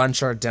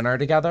lunch or dinner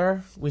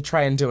together. We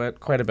try and do it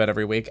quite a bit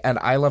every week. And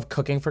I love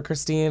cooking for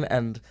Christine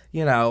and,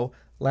 you know,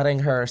 letting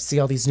her see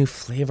all these new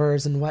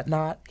flavors and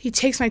whatnot. He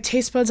takes my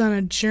taste buds on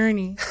a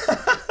journey.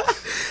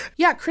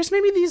 Yeah, Chris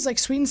made me these like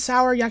sweet and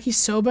sour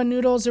yakisoba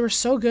noodles. They were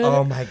so good.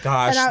 Oh my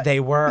gosh, they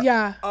were.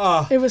 Yeah,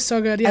 it was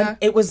so good. Yeah, and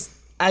it was.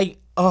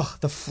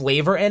 The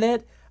flavor in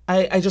it.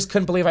 I just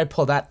couldn't believe I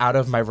pulled that out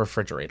of my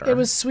refrigerator. It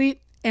was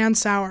sweet and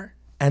sour.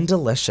 And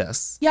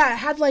delicious. Yeah, it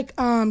had like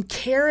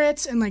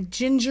carrots and like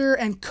ginger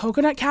and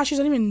coconut cashews. I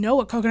don't even know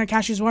what coconut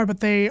cashews were, but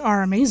they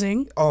are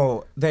amazing.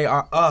 Oh, they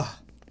are.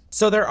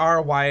 So there are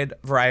a wide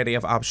variety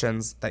of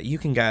options that you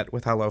can get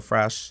with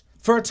HelloFresh.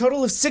 For a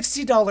total of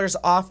 $60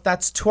 off,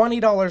 that's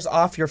 $20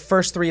 off your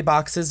first 3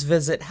 boxes.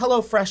 Visit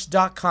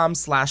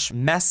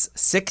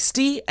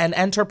HelloFresh.com/mess60 and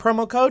enter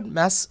promo code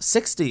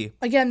MESS60.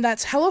 Again,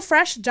 that's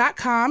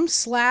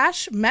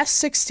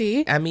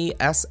HelloFresh.com/mess60.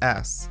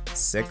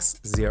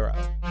 MESS60.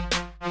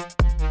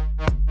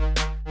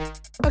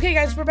 Okay,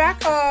 guys, we're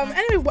back.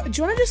 Anyway,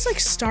 do you want to just like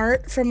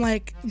start from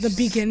like the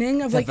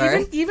beginning of like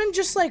even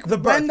just like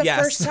when the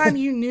first time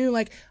you knew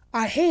like,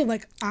 hey,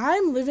 like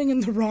I'm living in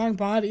the wrong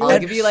body. I'll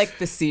give you like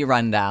the C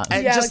rundown.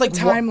 And yeah, just like the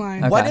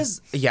timeline. What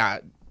is? Yeah.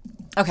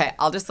 Okay,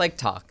 I'll just like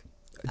talk.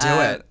 Do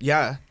it.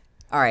 Yeah.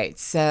 All right,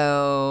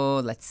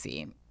 so let's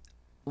see.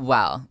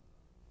 Well,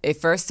 it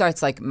first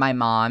starts like my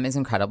mom is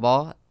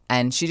incredible,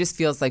 and she just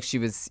feels like she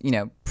was, you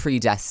know,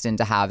 predestined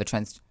to have a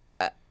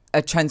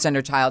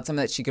transgender child,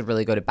 something that she could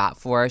really go to bat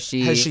for. Has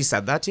she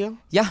said that to you?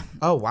 Yeah.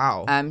 Oh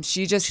wow.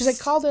 She's like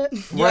called it.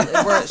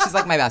 She's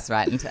like my best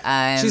friend.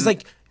 She's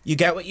like, you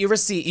get what you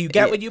receive. You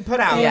get what you put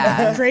out.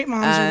 Yeah. Great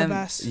moms are the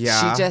best.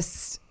 Yeah. She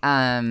just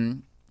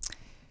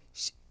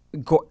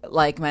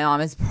like my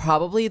mom is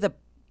probably the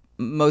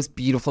most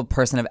beautiful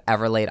person I've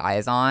ever laid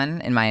eyes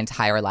on in my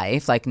entire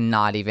life. Like,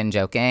 not even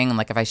joking.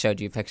 Like, if I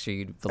showed you a picture,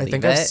 you'd believe it. I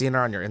think I've seen her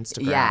on your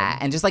Instagram. Yeah,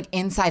 and just like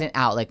inside and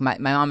out. Like my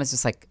mom is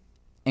just like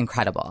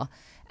incredible.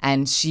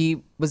 And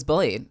she was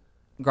bullied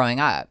growing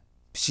up.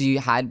 She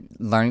had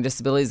learning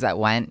disabilities that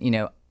went, you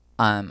know,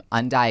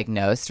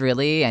 undiagnosed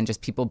really, and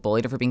just people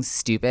bullied her for being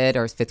stupid.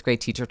 Or a 5th grade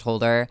teacher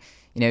told her,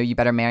 you know, you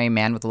better marry a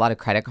man with a lot of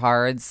credit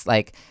cards.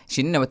 Like,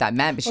 she didn't know what that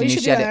meant, but she knew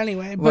she had it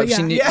anyway. But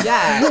she knew,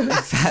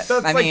 That's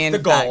I mean, the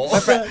goal.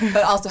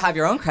 But also have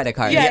your own credit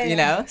card. You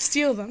know,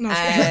 steal them. No,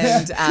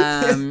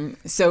 and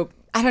so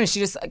I don't know. She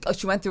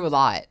went through a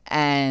lot,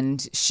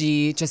 and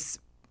she just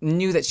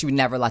knew that she would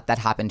never let that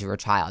happen to her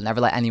child. Never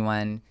let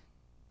anyone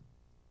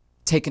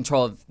take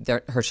control of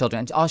her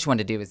children. All she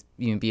wanted to do was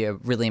be a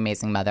really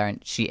amazing mother, and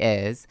she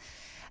is.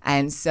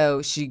 And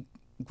so she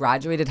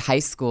graduated high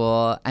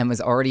school and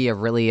was already a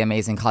really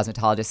amazing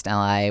cosmetologist in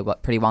LA,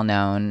 pretty well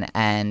known.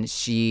 And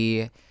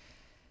she,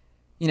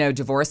 you know,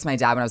 divorced my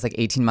dad when I was like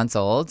 18 months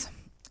old.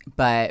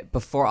 But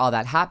before all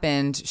that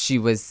happened, she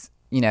was,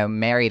 you know,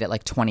 married at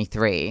like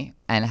 23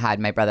 and had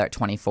my brother at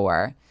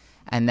 24.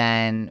 And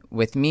then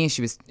with me,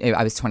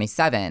 I was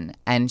 27,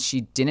 and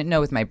she didn't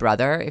know with my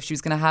brother if she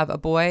was going to have a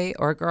boy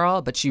or a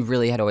girl, but she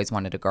really had always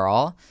wanted a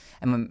girl.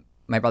 And when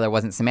my brother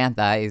wasn't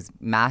Samantha, he's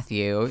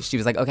Matthew, she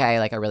was like, okay,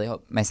 like I really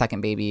hope my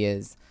second baby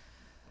is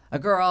a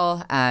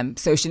girl.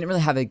 So she didn't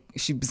really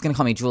she was going to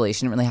call me Julie.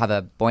 She didn't really have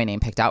a boy name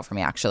picked out for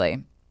me,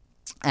 actually.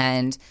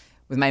 And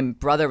with my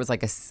brother, it was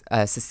like a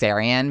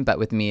cesarean, but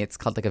with me, it's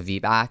called like a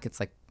VBAC. It's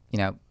like, you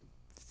know,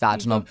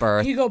 vaginal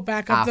birth. You go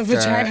back up the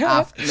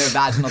vagina.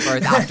 Vaginal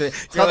birth after.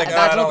 You're like,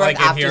 vaginal birth like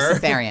after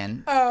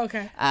cesarean. Oh,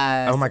 okay.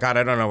 Oh my God,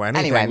 I don't know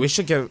anything. Anyway, we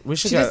should get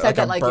she just said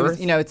that like it was,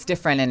 you know, it's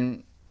different,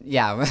 and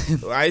yeah.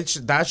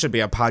 That should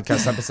be a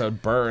podcast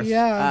episode. Birth.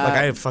 Yeah. Like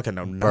I fucking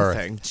know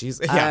nothing. Jeez.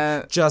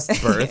 Yeah.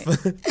 Just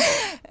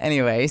birth.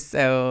 Anyway,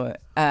 so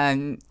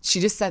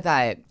she just said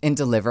that in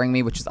delivering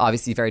me, which was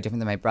obviously very different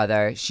than my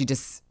brother.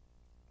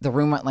 The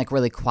room went like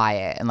really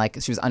quiet, and like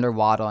she was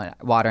underwater,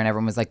 and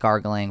everyone was like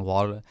gargling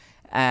water.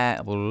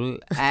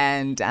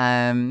 And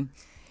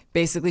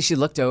basically she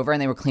looked over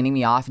and they were cleaning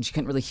me off, and she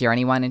couldn't really hear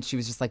anyone, and she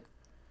was just like,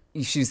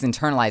 she was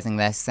internalizing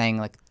this, saying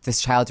like,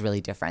 this child's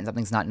really different,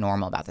 something's not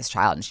normal about this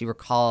child. And she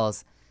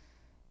recalls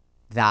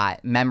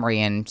that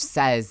memory and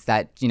says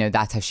that, you know,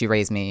 that's how she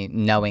raised me,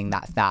 knowing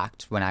that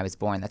fact when I was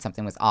born, that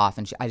something was off.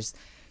 And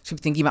she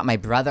kept thinking about my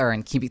brother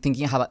and keep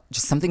thinking how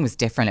just something was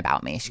different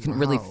about me. She couldn't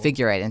really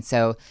figure it. And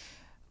so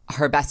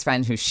her best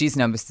friend, who she's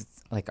known,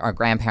 like our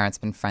grandparents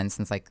been friends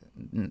since like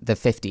the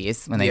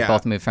 50s when they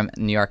both moved from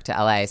New York to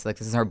LA. So like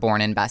this is her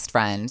born-in best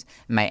friend,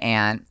 my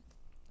aunt.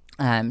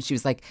 She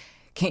was like,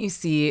 can't you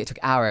see, it took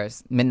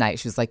hours, midnight.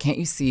 She was like, can't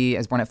you see, I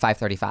was born at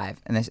 5:35.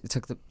 And then it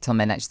took till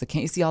midnight. She's like,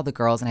 can't you see all the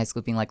girls in high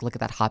school being like, look at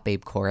that hot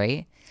babe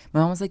Corey? My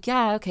mom was like,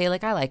 yeah, okay,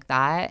 like I like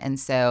that. And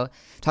so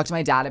talked to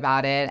my dad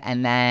about it.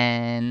 And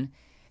then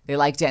they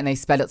liked it and they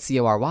spelled it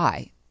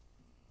Cory.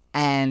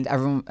 And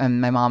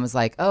my mom was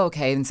like, oh,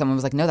 okay. And someone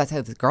was like, no, that's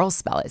how the girls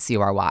spell it,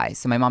 Cory.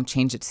 So my mom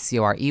changed it to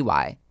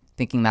Corey,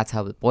 thinking that's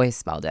how the boys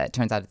spelled it.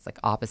 Turns out it's like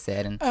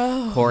opposite, and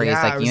Corey is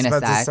like unisex.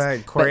 About to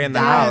say, Corey in the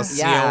house,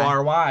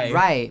 Cory.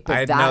 Right, but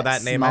I didn't know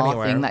that name small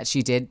anywhere. thing that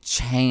she did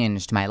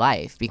changed my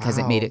life because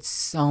it made it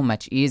so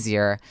much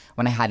easier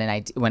when I had an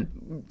idea,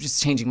 when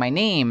just changing my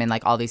name and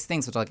like all these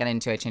things, which I'll get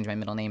into. I changed my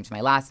middle name to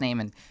my last name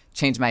and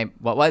changed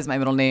what was my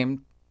middle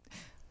name.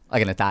 I'll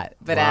get into that.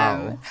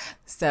 But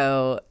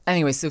so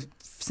anyway, so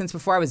since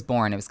before I was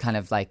born, it was kind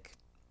of like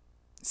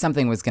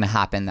something was going to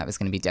happen that was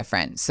going to be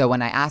different. So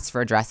when I asked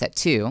for a dress at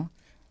 2,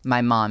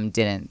 my mom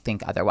didn't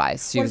think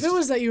otherwise. What if it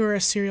was that you were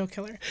a serial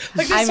killer?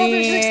 Like, there's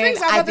things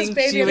about this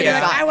baby, and you're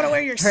like, I want to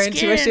wear your skin. Her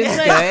intuition's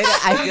good.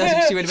 I feel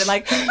like she would have been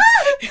like,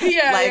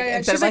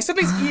 She's like,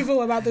 something's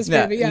evil about this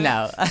baby. Yeah.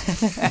 No.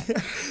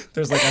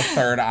 There's like a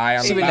third eye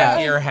on the back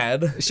of your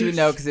head. She would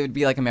know because it would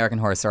be like American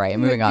Horror Story.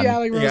 Moving on. Yeah,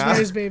 like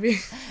Rosemary's Baby.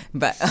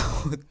 But,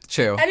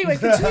 true. Anyway,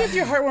 continue with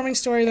your heartwarming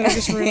story that I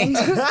just ruined.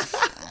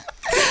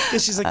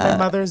 She's like, my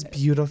mother's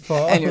beautiful.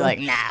 And you're like,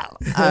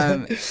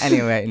 no.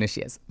 Anyway, no,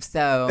 she is.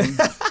 So,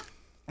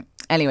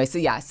 anyway, so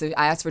I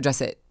asked for a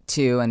dress at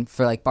 2 and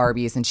for like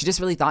Barbies, and she just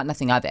really thought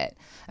nothing of it.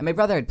 And my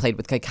brother had played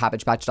with like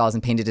Cabbage Patch dolls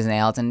and painted his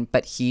nails,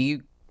 but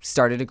he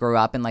started to grow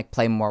up and like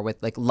play more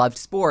with like loved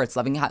sports,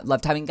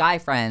 loved having guy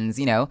friends,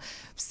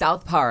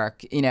 South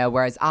Park,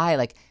 whereas I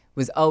like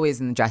was always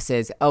in the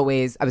dresses, I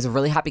was a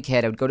really happy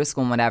kid. I would go to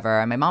school and whatever.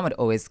 And my mom would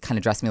always kind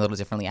of dress me a little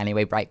differently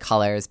anyway, bright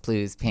colors,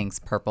 blues, pinks,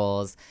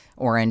 purples,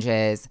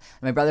 oranges.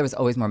 My brother was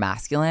always more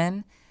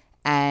masculine.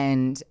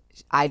 And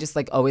I just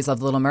like always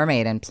loved Little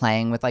Mermaid and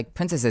playing with like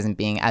princesses and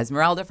being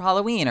Esmeralda for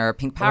Halloween or a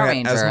pink Power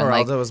Ranger.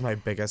 Esmeralda was my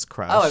biggest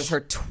crush. Oh, I was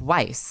her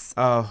twice.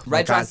 Oh,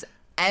 red dress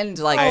and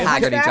like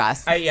Haggerty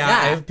dress. I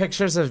have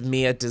pictures of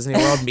me at Disney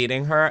World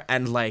meeting her,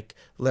 and like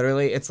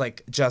literally, it's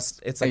like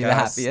the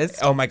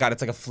happiest. Oh my god,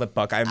 it's like a flip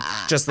book. I'm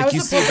just like, you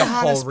see the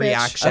whole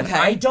reaction. Okay.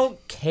 I don't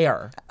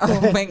care.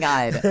 Oh my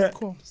god.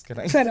 Cool. Just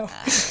kidding. I know.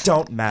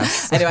 Don't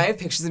mess. Anyway, I have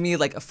pictures of me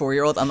like a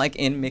 4-year-old. I'm like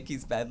in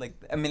Mickey's bed, like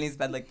a Minnie's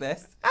bed, like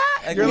this.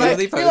 Like, you're like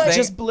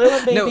just blew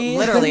it, baby. No,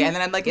 literally. And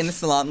then I'm like in the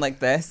salon like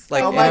this.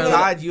 Like, oh my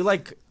god, you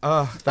like,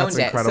 that's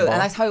incredible. So,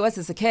 and that's how I was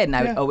as a kid. And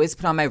I would always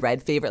put on my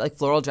red favorite like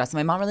floral dress. And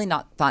my mom really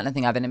thought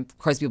nothing of it. And of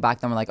course, people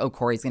back then were like, oh,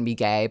 Corey's gonna be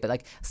gay. But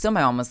like, still,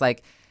 my mom was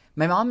like,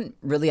 my mom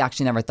really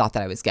actually never thought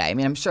that I was gay. I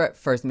mean, I'm sure at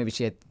first maybe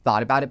she had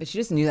thought about it, but she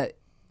just knew that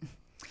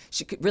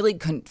she really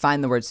couldn't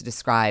find the words to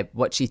describe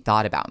what she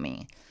thought about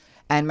me.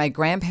 And my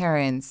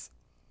grandparents,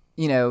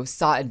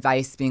 sought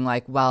advice being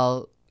like,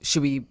 well,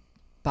 should we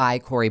buy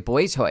Corey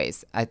boy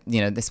toys? At,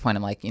 this point,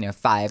 I'm like,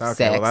 5, 6.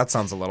 Well, that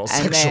sounds a little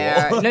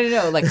sexual.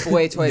 No, like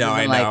boy toys no,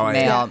 isn't like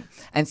male.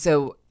 And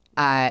so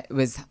it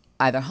was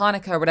either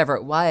Hanukkah or whatever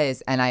it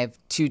was, and I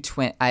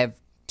have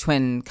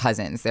twin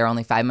cousins. They're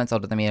only 5 months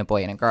older than me, a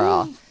boy and a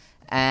girl.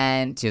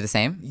 And do you have the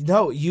same?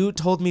 No, you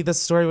told me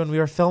this story when we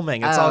were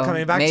filming. It's all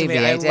coming back to me.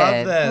 I did.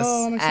 love this.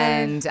 Oh,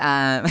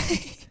 I'm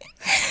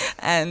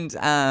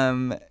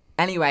excited.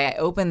 Anyway,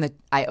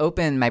 I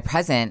open my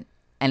present,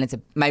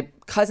 and my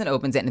cousin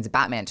opens it and it's a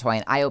Batman toy,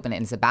 and I open it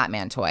and it's a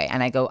Batman toy,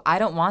 and I go, I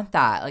don't want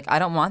that. Like, I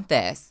don't want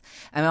this.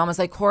 And my mom was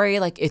like, Corey,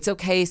 like, it's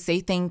okay. Say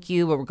thank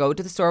you. We'll go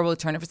to the store. We'll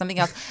return it for something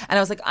else. And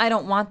I was like, I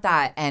don't want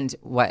that. And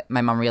what me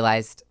and my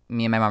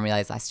mom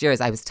realized last year is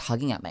I was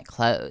tugging at my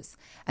clothes.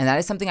 And that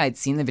is something I'd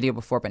seen in the video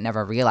before but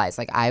never realized.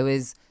 Like, I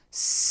was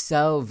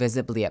so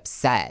visibly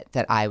upset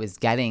that I was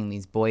getting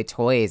these boy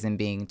toys and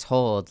being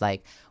told,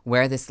 like,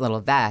 wear this little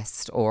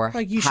vest or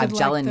like have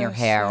gel in your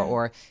hair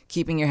or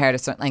keeping your hair to a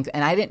certain length.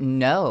 And I didn't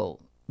know,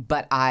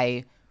 but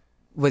I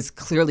was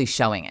clearly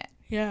showing it.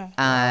 Yeah.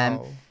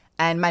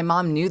 And my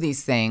mom knew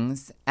these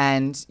things.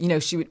 And,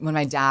 she would, when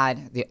my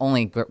dad, the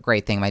only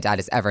great thing my dad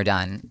has ever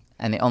done,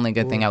 and the only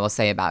good thing I will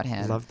say about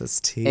him love this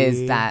tea.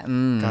 is that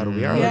God,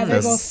 we are yeah,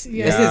 this.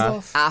 This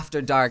is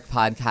After Dark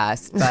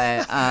podcast,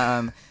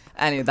 but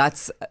anyway,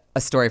 that's a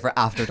story for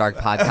After Dark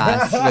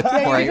podcast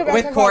with Corey.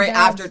 With Corey,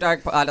 After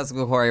Dark podcast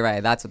with Corey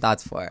Ray. That's what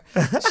that's for.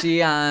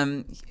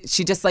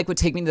 She just like would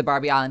take me to the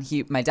Barbie aisle,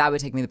 and my dad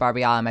would take me to the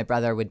Barbie aisle, and my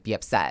brother would be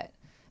upset.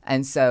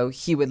 And so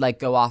he would like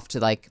go off to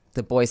like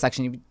the boy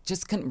section. You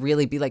just couldn't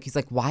really be like, he's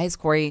like, why is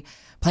Corey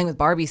playing with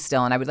Barbie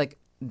still? And I would like,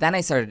 then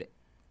I started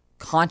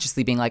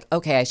consciously being like,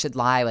 okay, I should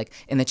lie like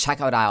in the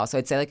checkout aisle. So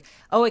I'd say like,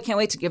 oh, I can't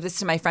wait to give this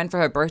to my friend for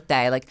her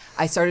birthday. Like,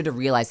 I started to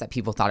realize that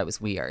people thought it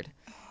was weird.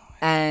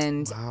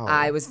 And wow.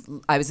 I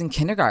was in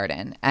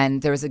kindergarten,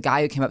 and there was a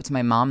guy who came up to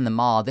my mom in the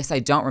mall. This I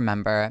don't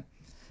remember,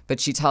 but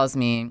she tells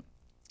me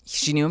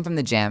she knew him from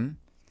the gym,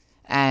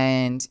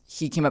 and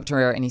he came up to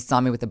her and he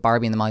saw me with the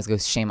Barbie in the mall. He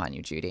goes, "Shame on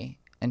you, Judy."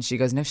 And she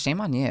goes, "No, shame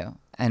on you."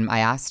 And I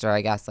asked her,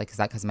 I guess, like, is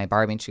that because of my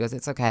Barbie? And she goes,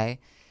 "It's okay."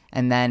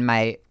 And then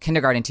my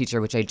kindergarten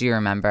teacher, which I do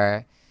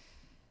remember,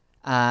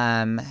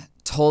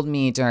 told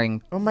me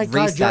during Oh my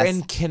recess, God, you're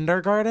in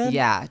kindergarten?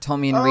 Yeah, told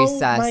me in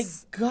recess my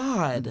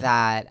God.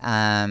 that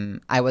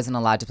I wasn't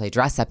allowed to play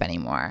dress up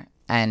anymore.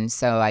 And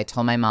so I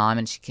told my mom,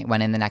 and she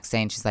went in the next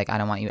day and she's like, "I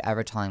don't want you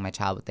ever telling my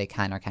child what they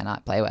can or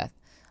cannot play with.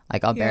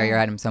 Like, I'll bury your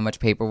head in so much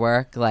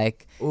paperwork."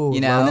 Like, Ooh,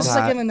 you know. This is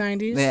like in the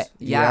 90s?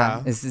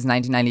 Yeah. This is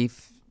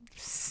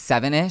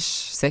 1997-ish,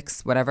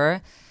 6,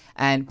 whatever.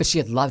 But she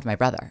had loved my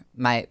brother.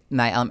 My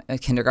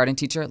kindergarten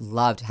teacher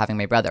loved having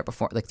my brother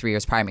before, like 3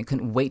 years prior. I mean,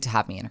 couldn't wait to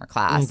have me in her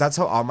class. That's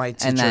how all my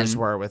teachers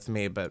were with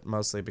me, but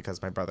mostly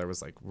because my brother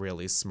was like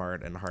really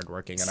smart and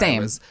hardworking, and I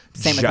was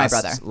same with my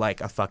brother.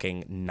 Like a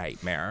fucking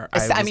nightmare.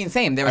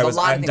 Same. There was a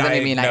lot of things that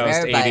made me a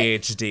nightmare.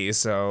 ADHD,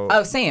 so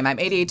same. I'm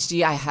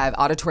ADHD. I have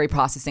auditory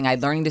processing. I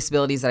had learning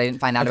disabilities that I didn't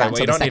find out about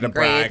until the second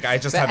grade. You don't need to brag. I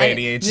just have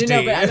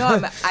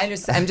ADHD.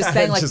 I'm just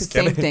saying like the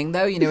same thing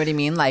though. You know what I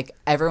mean? Like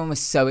everyone was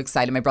so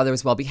excited. My brother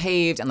was well behaved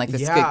and like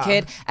this good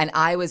kid, and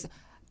I was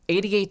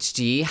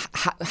ADHD,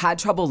 had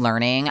trouble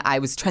learning. I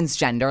was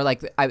transgender,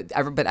 like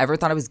ever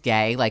thought I was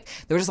gay. Like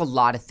there was just a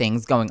lot of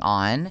things going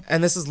on.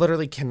 And this is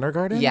literally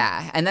kindergarten?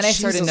 Yeah. And then I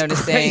started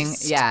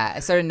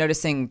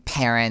noticing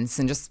parents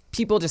and just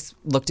people just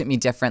looked at me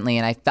differently,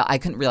 and I felt I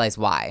couldn't realize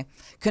why.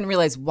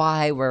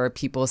 Were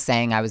people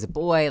saying I was a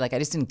boy. Like I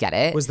just didn't get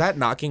it. Was that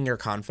knocking your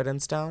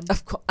confidence down?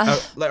 Of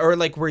course. Or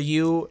like were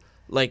you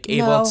like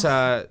able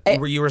to,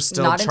 were you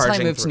still not charging?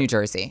 Until I moved to New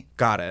Jersey.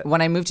 Got it.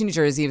 When I moved to New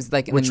Jersey, it was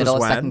like in the middle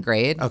of second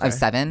grade of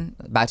 7,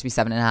 about to be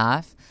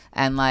 7.5.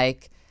 And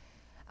like,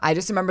 I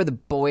just remember the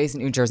boys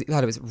in New Jersey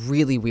thought it was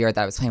really weird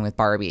that I was playing with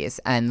Barbies.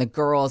 And the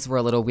girls were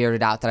a little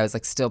weirded out that I was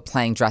like still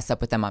playing dress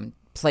up with them on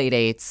play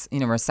dates.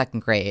 You know, we're second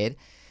grade.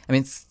 I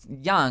mean, it's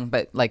young,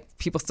 but like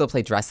people still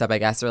play dress up, I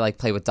guess, or like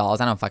play with dolls.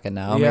 I don't fucking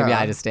know. Yeah. Maybe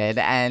I just did.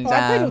 And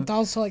I played with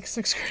dolls till like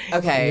 6th grade.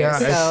 Okay, yeah,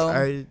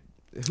 so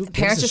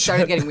parents just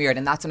started getting weird,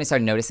 and that's when I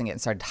started noticing it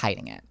and started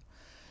hiding it.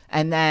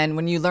 And then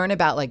when you learn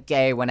about like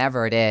gay,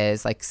 whenever it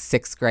is, like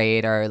 6th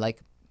grade or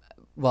like,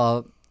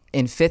 well,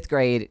 in 5th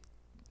grade,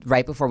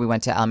 right before we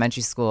went to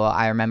elementary school,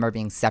 I remember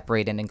being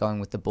separated and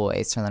going with the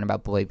boys to learn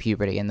about boy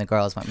puberty, and the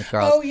girls went with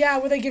girls. Oh yeah,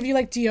 where they give you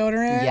like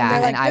deodorant.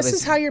 Yeah, and like, this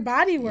is how your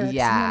body works.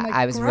 Yeah, like,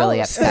 I was really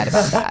upset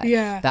about that.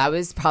 Yeah, that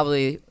was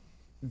probably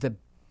the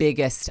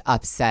biggest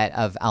upset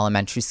of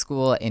elementary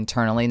school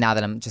internally. Now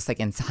that I'm just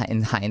like in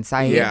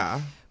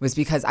hindsight, was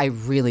because I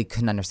really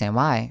couldn't understand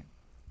why.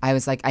 I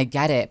was like, I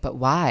get it, but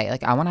why?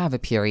 Like, I want to have a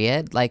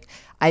period. Like,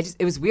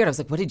 it was weird. I was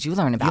like, what did you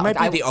learn about? You might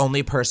be the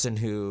only person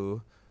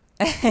who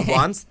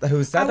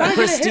who said that.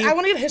 Christine. I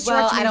want to get a hysterectomy.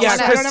 Well, I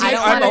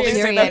don't want a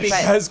period,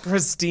 because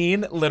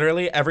Christine,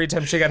 literally every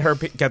time she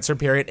gets her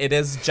period, it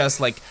is just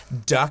like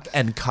duck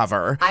and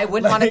cover. I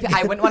wouldn't want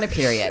a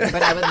period,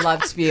 but I would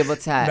love to be able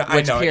to.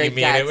 I know what you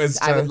mean. I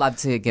would love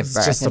to give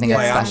birth. Just I think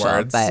it's special.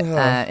 Words.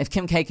 But if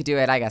Kim K could do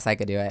it, I guess I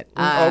could do it.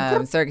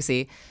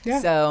 Surrogacy. Yeah.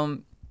 So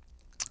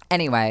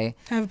anyway,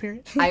 have a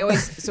period.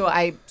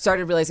 I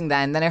started realizing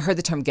then I heard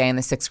the term gay in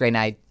the 6th grade, and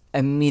I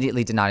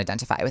immediately did not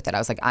identify with it. I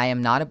was like, I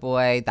am not a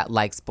boy that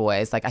likes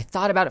boys. Like I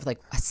thought about it for like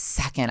a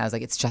second. I was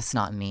like, it's just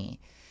not me.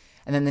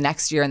 And then the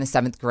next year in the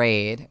 7th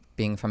grade,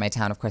 being from my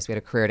town, of course, we had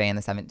a career day in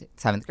the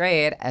 7th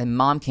grade, and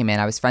mom came in.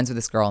 I was friends with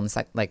this girl in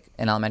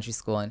elementary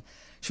school, and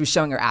she was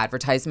showing her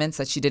advertisements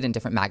that she did in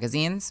different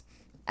magazines,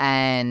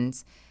 and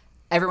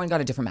everyone got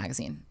a different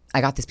magazine.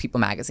 I got this People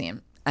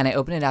magazine. And I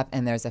opened it up,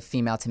 and there's a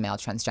female to male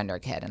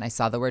transgender kid. And I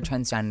saw the word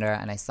transgender,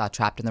 and I saw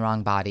trapped in the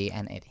wrong body,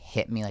 and it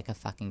hit me like a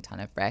fucking ton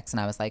of bricks. And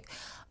I was like,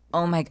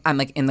 I'm like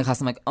in the class,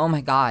 I'm like, oh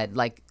my God,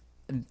 like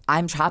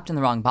I'm trapped in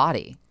the wrong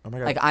body. Oh my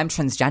God. Like I'm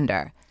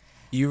transgender.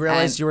 You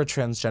realized you were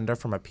transgender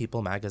from a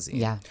People magazine.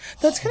 Yeah.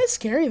 That's kind of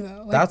scary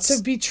though. Like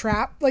to be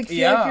trapped, like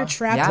feel like you're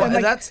trapped. Yeah. And,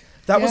 like,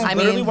 that was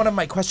literally one of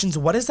my questions.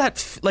 What is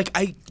that? Like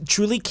I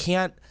truly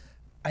can't,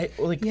 I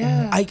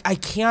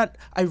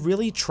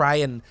really try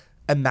and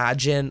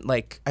imagine,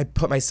 like I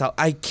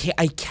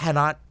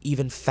cannot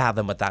even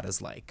fathom what that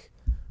is like.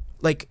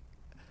 Like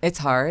it's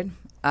hard.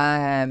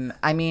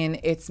 I mean,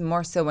 it's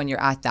more so when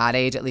you're at that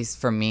age, at least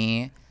for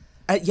me.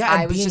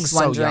 I was just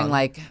wondering,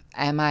 like,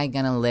 am I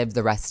gonna live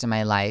the rest of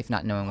my life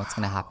not knowing what's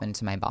gonna happen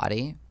to my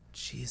body?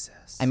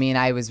 Jesus. I mean,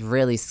 I was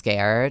really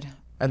scared.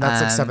 And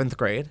that's like 7th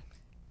grade?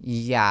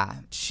 Yeah.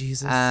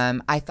 Jesus.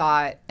 I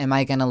thought, am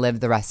I gonna live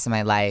the rest of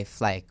my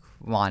life like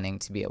wanting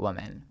to be a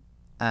woman?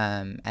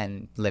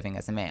 And living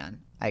as a man,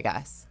 I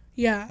guess.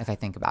 Yeah. If I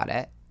think about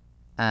it.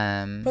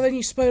 But then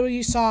you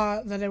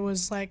saw that it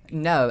was like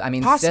no, I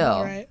mean possible,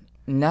 still. Right?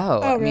 No.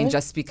 Oh, I mean really?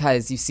 just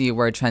because you see a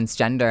word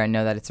transgender and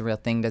know that it's a real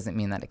thing doesn't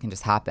mean that it can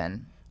just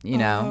happen. You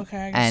know?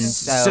 Okay. And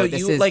so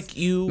this is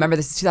remember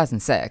this is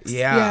 2006.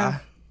 Yeah.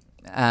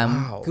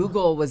 Wow.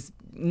 Google was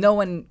no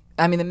one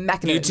I mean, the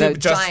mechanism. YouTube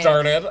just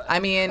started. I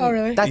mean,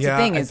 really? That's the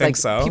thing. Is like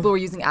so. People were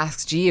using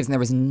Ask Jeeves, and there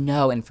was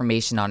no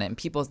information on it, and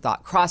people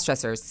thought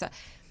cross-dressers.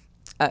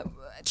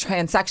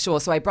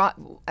 transsexual. So I brought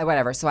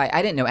whatever. So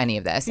I didn't know any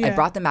of this. I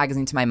brought the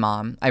magazine to my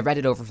mom. I read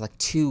it over for like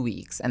 2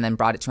 weeks and then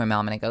brought it to my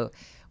mom and I go,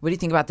 what do you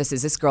think about this?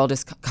 Is this girl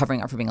just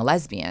covering up for being a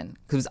lesbian?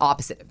 Because it was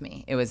opposite of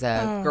me. It was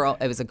a girl.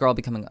 It was a girl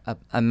becoming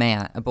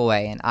a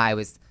boy, and I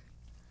was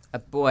a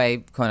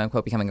boy, quote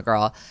unquote, becoming a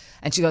girl.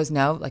 And she goes,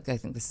 no, like I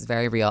think this is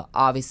very real.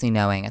 Obviously,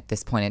 knowing at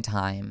this point in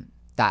time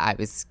that I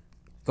was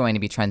going to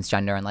be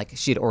transgender, and like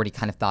she had already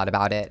kind of thought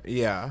about it.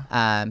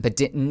 Yeah.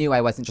 But knew I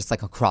wasn't just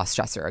like a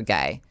cross-dresser or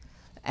gay.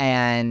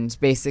 And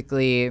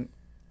basically,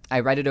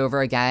 I read it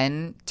over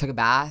again, took a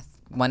bath.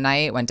 One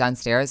night, went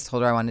downstairs,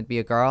 told her I wanted to be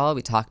a girl.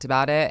 We talked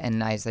about it,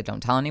 and I said,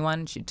 don't tell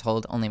anyone. She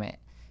told only my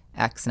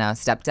ex, now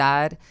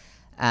stepdad,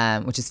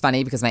 which is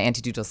funny because my Auntie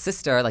Doodle's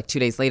sister, like 2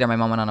 days later, my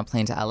mom went on a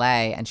plane to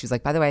LA, and she was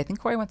like, by the way, I think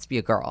Corey wants to be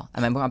a girl.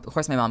 And of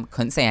course, my mom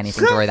couldn't say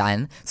anything to her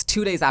then. It's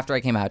 2 days after I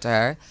came out to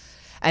her.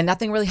 And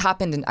nothing really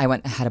happened, and I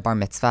went and had a bar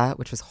mitzvah,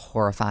 which was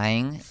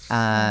horrifying.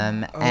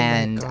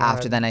 And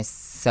after then, I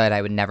said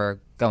I would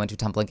never go into a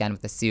temple again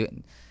with a suit.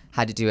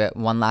 Had to do it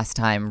one last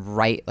time,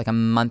 right, like a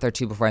month or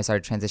two before I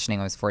started transitioning.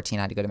 I was 14.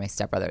 I had to go to my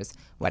stepbrother's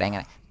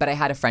wedding. But I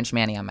had a French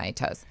mani on my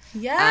toes.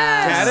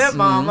 Yes. Get it,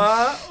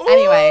 mama.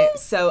 Anyway,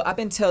 so up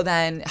until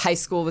then, high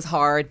school was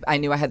hard. I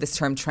knew I had this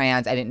term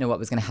trans. I didn't know what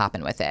was going to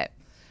happen with it.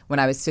 When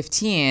I was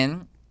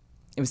 15,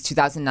 it was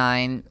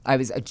 2009. I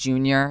was a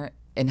junior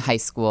in high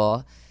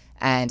school.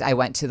 And I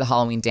went to the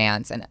Halloween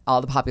dance, and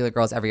all the popular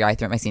girls every year, I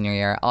threw it my senior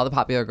year, all the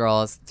popular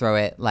girls throw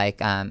it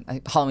like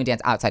a Halloween dance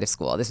outside of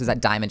school. This was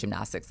at Diamond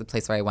Gymnastics, the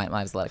place where I went when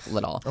I was like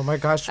little. Oh my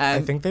gosh, I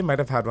think they might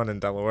have had one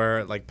in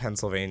Delaware, like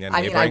Pennsylvania,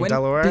 neighboring I wouldn't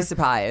Delaware. be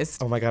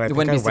surprised. Oh my God, I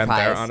think I went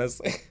there,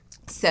 honestly.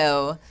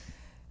 So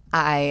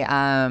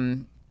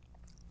I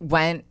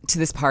went to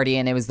this party,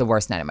 and it was the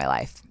worst night of my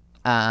life.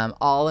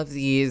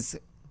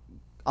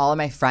 All of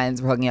my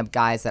friends were hooking up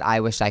guys that I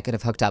wish I could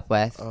have hooked up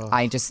with. Ugh.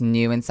 I just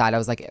knew inside. I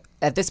was like,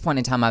 at this point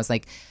in time, I was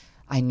like,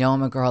 I know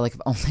I'm a girl. Like, if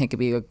only I could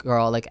be a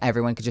girl, like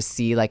everyone could just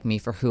see like me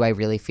for who I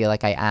really feel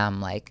like I am.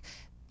 Like,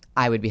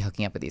 I would be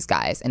hooking up with these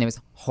guys. And it was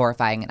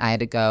horrifying. And I had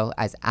to go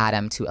as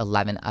Adam to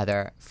 11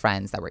 other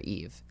friends that were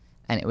Eve.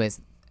 And it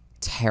was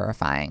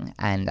terrifying.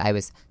 And I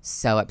was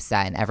so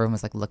upset. And everyone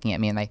was like looking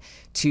at me. And my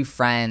two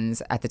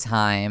friends at the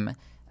time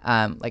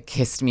like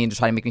kissed me to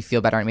try to make me feel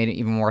better, and it made it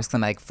even worse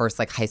because my first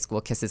like high school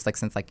kisses like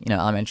since like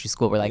elementary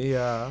school were like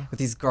with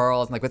these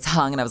girls and like with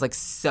tongue, and I was like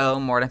so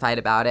mortified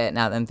about it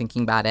now that I'm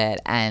thinking about it.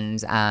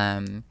 And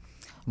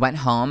went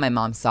home. My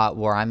mom saw it,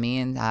 wore on me,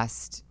 and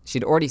asked.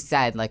 She'd already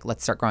said like,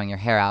 let's start growing your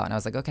hair out, and I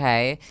was like,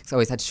 okay. So I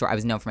always had short. I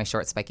was known for my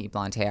short, spiky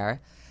blonde hair.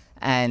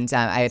 And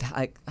I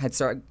had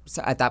started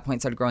at that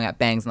point started growing out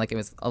bangs, and like it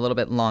was a little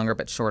bit longer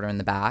but shorter in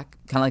the back,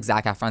 kind of like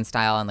Zac Efron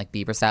style and like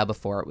Bieber style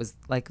before it was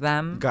like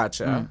them.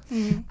 Gotcha.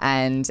 Mm-hmm.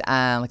 And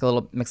like a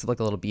little mix of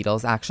like a little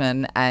Beatles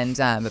action, and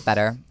but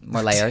better,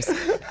 more layers.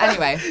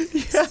 Anyway,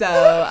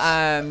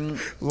 so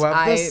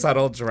love the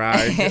subtle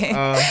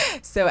drag.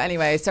 So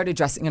anyway, I started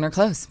dressing in her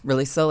clothes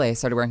really slowly. I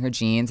started wearing her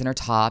jeans and her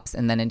tops,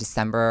 and then in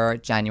December,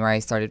 January,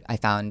 I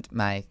found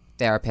my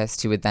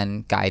therapist who would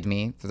then guide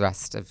me for the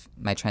rest of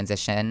my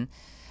transition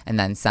and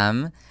then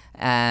some.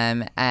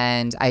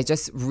 And I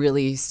just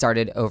really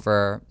started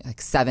over like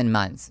 7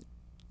 months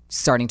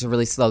starting to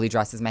really slowly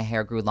dress as my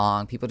hair grew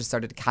long. People just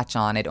started to catch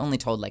on. I'd only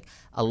told like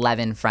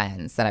 11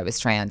 friends that I was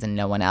trans and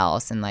no one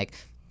else. And like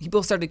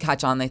people started to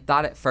catch on. They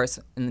thought at first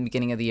in the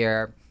beginning of the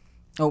year,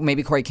 oh,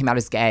 maybe Corey came out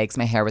as gay because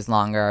my hair was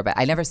longer, but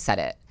I never said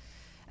it.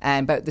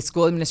 But the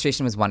school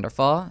administration was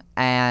wonderful.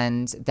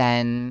 And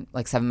then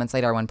like 7 months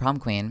later, I won prom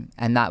queen.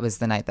 And that was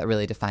the night that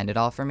really defined it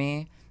all for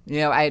me.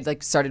 I had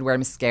like started wearing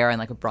mascara and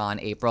like a bra in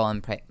April,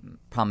 and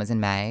prom was in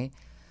May.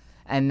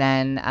 And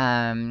then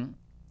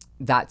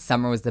that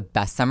summer was the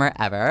best summer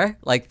ever.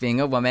 Like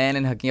being a woman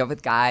and hooking up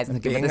with guys and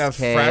hooking up with this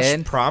kid. Being a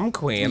fresh prom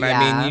queen. Yeah.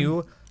 I mean,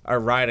 you are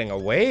riding a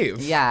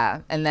wave.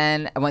 Yeah. And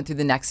then I went through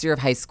the next year of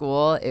high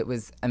school. It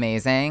was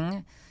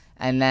amazing.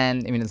 And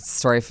then, it's a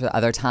story for the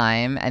other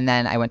time. And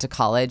then I went to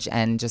college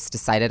and just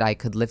decided I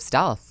could live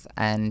stealth.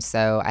 And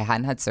so I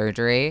hadn't had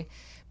surgery,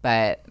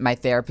 but my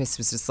therapist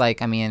was just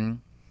like, we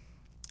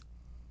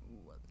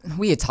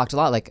had talked a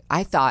lot. Like,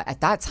 I thought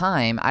at that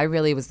time, I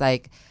really was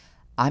like,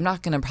 I'm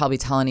not going to probably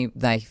tell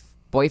my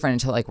boyfriend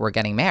until like we're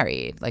getting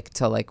married, like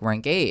till like we're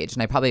engaged.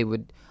 And I probably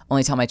would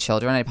only tell my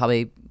children. I'd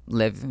probably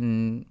live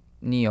in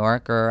New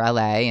York or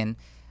LA and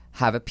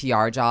have a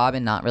PR job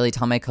and not really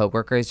tell my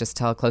coworkers, just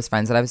tell close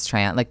friends that I was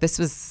trans. Like, this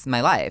was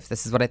my life.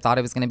 This is what I thought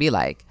it was going to be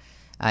like.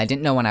 I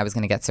didn't know when I was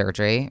going to get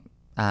surgery.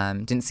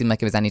 Didn't seem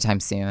like it was anytime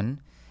soon.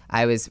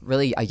 I was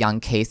really a young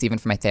case, even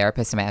for my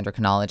therapist and my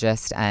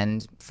endocrinologist,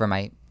 and for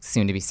my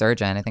soon-to-be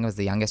surgeon. I think I was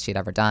the youngest she'd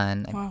ever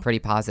done. Wow. I'm pretty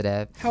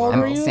positive. How old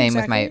were you Same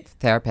exactly? with my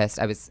therapist.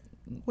 It was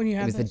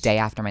the day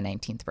after my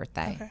 19th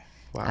birthday. Okay.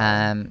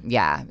 Wow.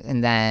 Yeah.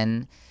 And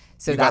then...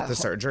 So you got the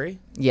surgery?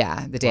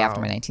 Yeah, the day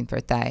after my 19th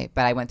birthday.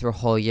 But I went through a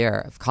whole year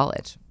of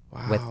college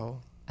with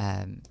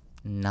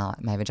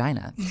not my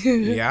vagina.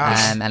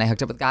 Yeah. And I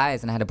hooked up with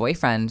guys, and I had a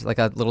boyfriend, like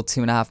a little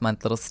 2.5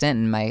 month little stint.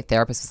 And my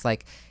therapist was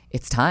like,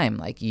 it's time.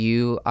 Like,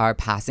 you are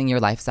passing, your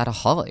life's at a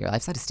halt. Your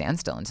life's at a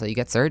standstill until you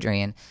get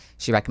surgery. And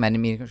she recommended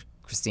me to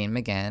Christine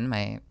McGinn,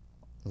 my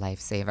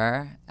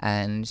lifesaver,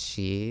 and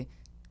she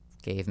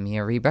gave me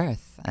a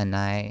rebirth. And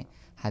I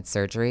had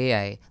surgery.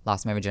 I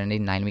lost my virginity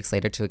 9 weeks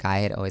later to a guy I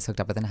had always hooked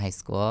up with in high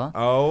school.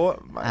 Oh,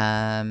 my.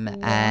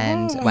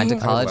 And went to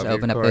college,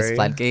 opened up those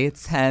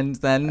floodgates, and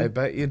then I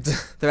bet you did.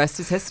 The rest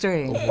is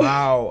history.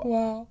 Wow.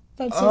 Wow.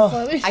 That's so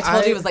funny. I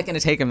told you it was like going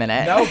to take a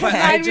minute. No, but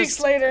 9 weeks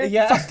later,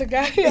 fuck the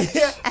guy.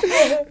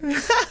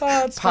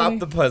 Pop funny.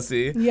 the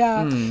pussy.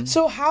 Yeah.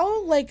 So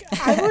how, like,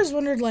 I always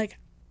wondered, like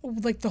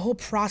the whole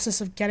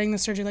process of getting the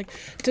surgery,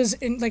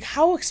 like,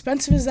 how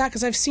expensive is that?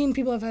 Because I've seen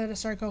people have had to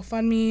start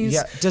GoFundMes.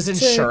 Yeah. Does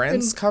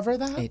insurance cover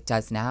that? It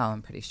does now,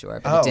 I'm pretty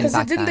sure. But it didn't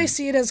back didn't then. they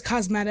see it as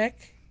cosmetic?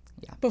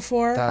 Yeah.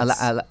 Before?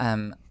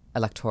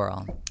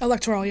 Electoral.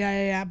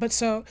 Yeah. But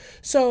so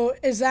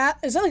is that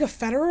like a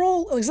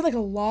federal? Like, is that like a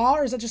law,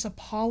 or is that just a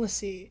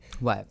policy?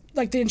 What?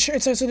 Like the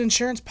insurance? So the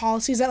insurance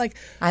policy, is that like?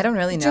 I don't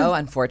really know.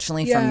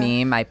 Unfortunately, for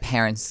me, my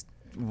parents,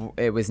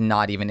 it was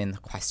not even in the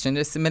question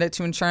to submit it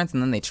to insurance,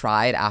 and then they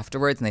tried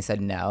afterwards and they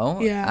said no.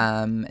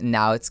 Yeah.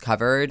 Now it's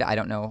covered. I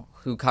don't know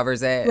who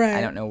covers it. Right.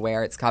 I don't know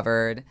where it's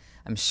covered.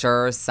 I'm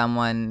sure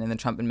someone in the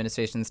Trump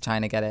administration is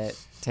trying to get it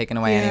taken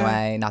away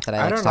anyway. Not that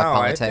I like to talk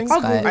politics,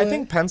 but I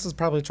think Pence is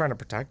probably trying to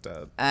protect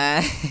it.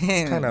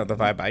 It's kind of the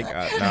vibe I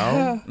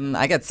got. No,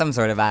 I get some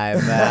sort of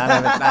vibe, but I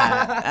don't know if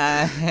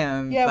it's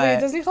that. Wait,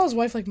 doesn't he call his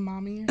wife like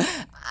mommy?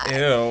 Ew.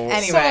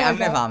 Anyway, I'm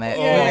gonna vomit.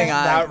 Yeah. Moving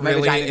on. That My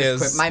really vagina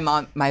is.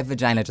 my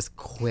vagina just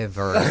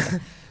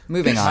quivered.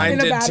 Moving on. Mine In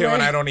a did bad too, way.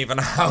 and I don't even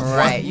have one.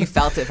 Right, you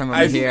felt it from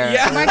over here.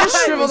 Yeah, Mine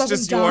just shriveled it was up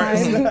just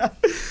and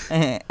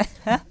yours.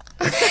 died.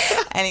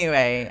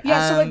 Anyway.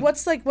 Yeah. So like,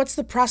 what's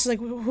the process? Like,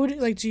 who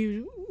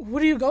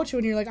do you go to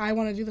when you're like, I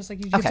want to do this?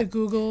 Like, you have to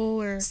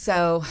Google or.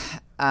 So.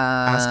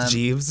 Ask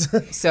Jeeves.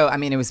 So I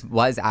mean, it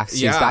was Ask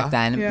Jeeves back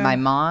then. Yeah. My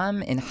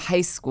mom in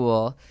high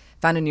school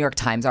found a New York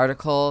Times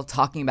article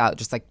talking about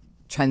just like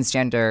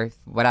transgender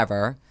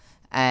whatever,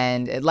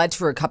 and it led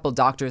to a couple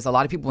doctors. A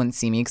lot of people wouldn't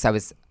see me because I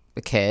was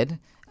a kid.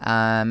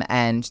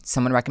 And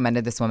someone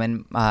recommended this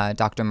woman,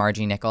 Dr.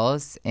 Margie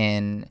Nichols.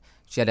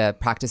 She had a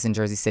practice in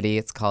Jersey City.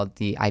 It's called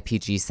the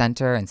IPG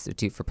Center,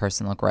 Institute for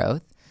Personal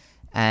Growth.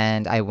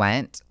 And I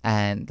went,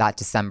 and that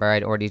December,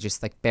 I'd already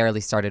just like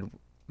barely started.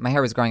 My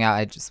hair was growing out.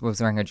 I just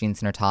was wearing her jeans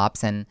and her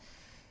tops. And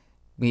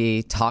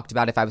we talked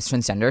about if I was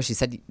transgender. She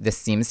said, this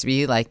seems to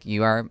be like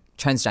you are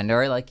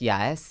transgender. Like,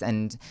 yes.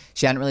 And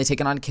she hadn't really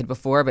taken on a kid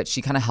before, but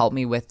she kind of helped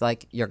me with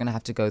like, you're going to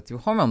have to go through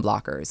hormone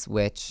blockers,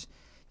 which,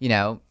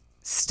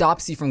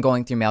 stops you from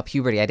going through male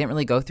puberty. I didn't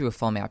really go through a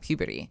full male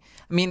puberty.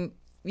 I mean,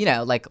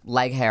 like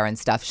leg hair and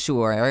stuff,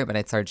 sure, but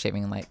I started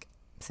shaving in like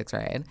 6th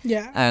grade.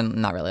 Yeah.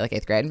 Not really, like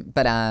 8th grade.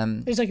 But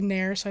there's like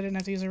Nair, so I didn't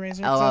have to use a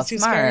razor. Oh, well,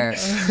 smart.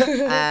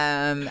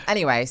 Scared.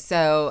 Anyway,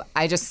 so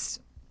I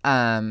just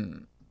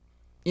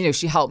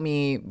she helped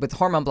me with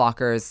hormone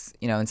blockers.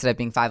 Instead of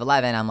being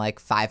 5'11", I'm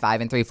like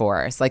 5'5" and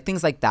 3/4, like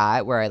things like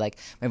that, where I like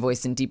my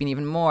voice didn't deepen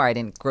even more. I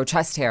didn't grow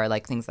chest hair,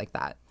 like things like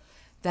that.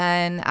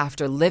 Then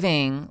after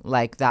living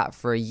like that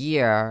for a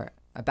year,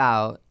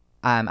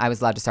 I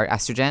was allowed to start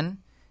estrogen.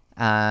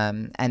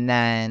 And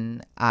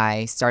then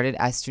I started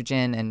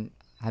estrogen and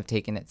have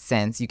taken it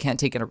since. You can't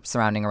take it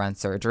surrounding around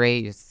surgery.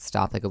 You just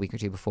stop like a week or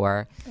two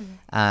before.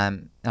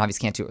 And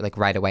obviously can't do it like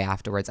right away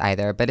afterwards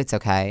either, but it's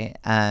okay.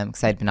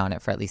 Because I'd been on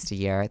it for at least a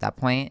year at that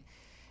point.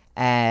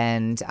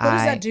 And what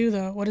does that do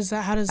though? What is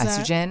that? How does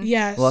estrogen? That?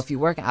 Yes. Well, if you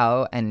work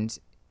out and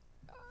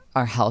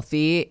are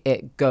healthy,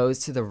 it goes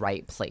to the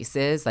right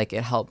places. Like,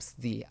 it helps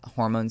the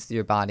hormones through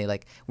your body.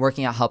 Like,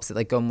 working out helps it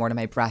like go more to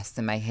my breasts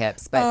and my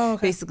hips. But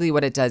basically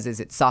what it does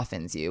is it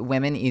softens you.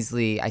 Women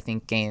easily, I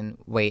think, gain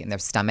weight in their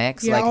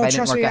stomachs. Yeah, like,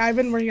 trust me, I've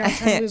been working out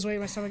trying to lose weight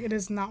in my stomach. It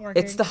is not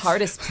working. It's the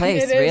hardest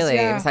place, really.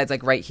 Besides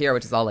like right here,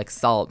 which is all like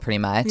salt pretty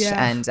much.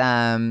 Yeah. And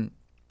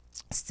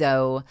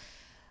so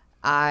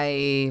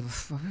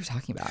what were we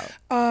talking about?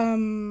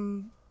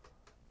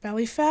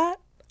 Belly fat?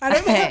 I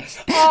don't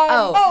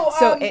know.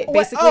 So it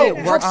basically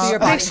works through your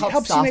body,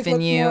 helps you soften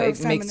you. It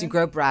feminine. makes you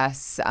grow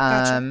breasts,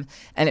 Gotcha.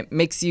 and it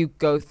makes you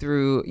go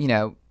through,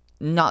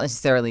 not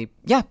necessarily,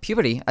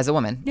 puberty as a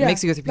woman. Yeah, It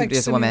makes you go through puberty like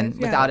as a woman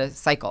similar, without a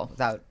cycle,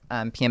 without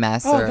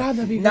PMS. Oh or God,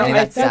 that'd be No, great.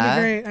 I That'd be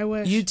great. I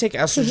wish. You take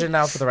estrogen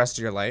now for the rest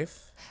of your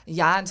life?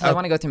 Yeah, until I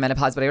want to go through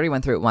menopause, but I already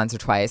went through it once or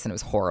twice, and it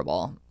was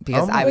horrible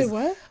because Wait,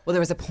 what? Well, there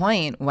was a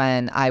point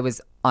when I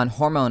was on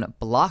hormone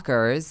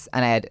blockers,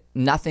 and I had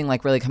nothing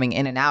like really coming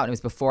in and out, and it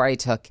was before I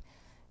took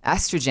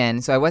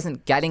estrogen, so I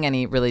wasn't getting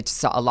a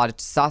lot of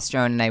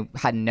testosterone, and I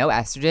had no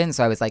estrogen,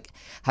 so I was like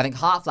having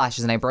hot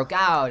flashes, and I broke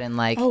out, and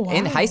like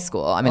in high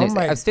school. I mean,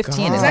 I was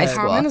 15 in God. high Is that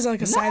school. common? Is that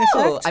like a side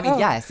effect? I mean,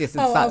 yes, it's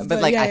fun,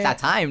 but like at that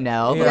time,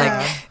 no. But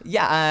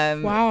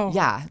like, wow.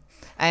 Yeah.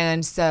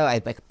 And so I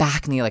had like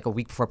back knee like a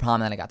week before prom,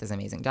 and then I got this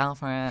amazing gel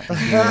for it.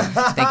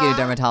 Thank you to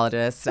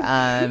dermatologist.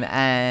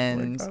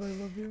 And God, I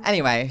love you.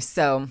 anyway,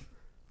 so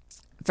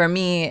for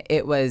me,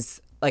 it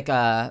was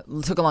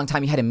took a long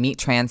time. You had to meet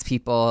trans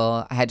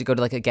people. I had to go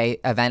to like a gay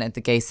event at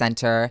the gay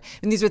center.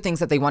 And these were things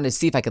that they wanted to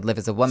see if I could live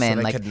as a woman.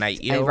 So they could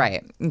knight you?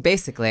 Right.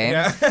 Basically.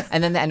 Yeah.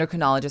 And then the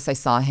endocrinologist, I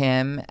saw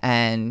him.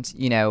 And,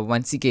 you know,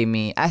 once he gave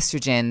me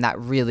estrogen, that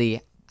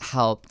really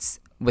helped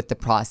with the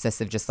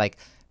process of just like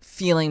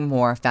feeling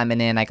more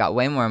feminine. I got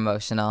way more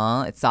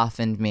emotional. It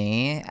softened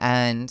me.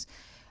 And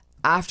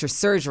after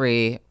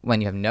surgery,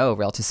 when you have no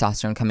real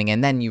testosterone coming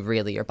in, then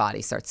your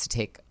body starts to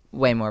take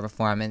way more of a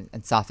form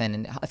and soften,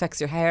 and it affects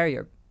your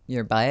hair,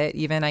 your butt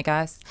even, I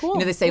guess. Cool, you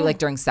know, they say like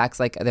during sex,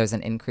 like there's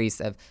an increase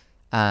of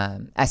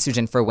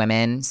estrogen for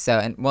women.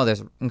 So, there's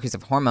an increase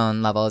of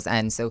hormone levels.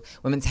 And so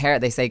women's hair,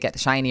 they say, get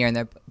shinier and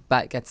their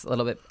butt gets a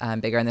little bit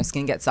bigger and their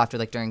skin gets softer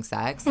like during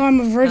sex. Oh, I'm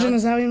a virgin.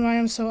 Is that why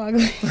I'm so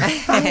ugly?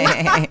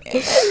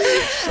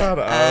 Shut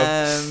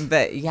up.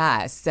 But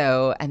yeah,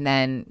 so, and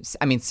then,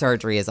 I mean,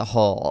 surgery is a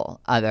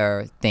whole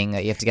other thing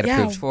that you have to get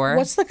approved for.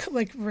 What's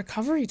the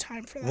recovery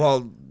time for that?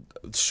 Well,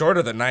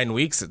 shorter than 9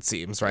 weeks, it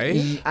seems, right?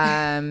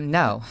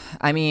 No.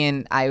 I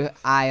mean, I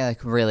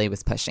like really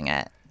was pushing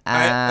it.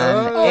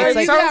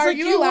 Are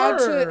you allowed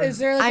to? Is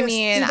there like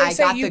I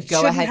got the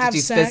go ahead to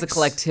do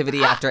physical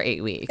activity after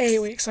 8 weeks. 8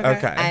 weeks,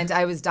 okay. And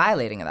I was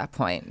dilating at that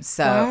point.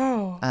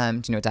 So, do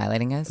you know what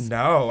dilating is?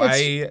 No,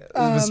 I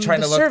was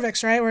trying to look.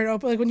 Cervix, right? Where it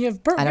opens, like when you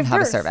have birth. I don't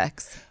have a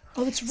cervix.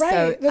 Oh, that's right.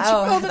 So, that's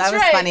that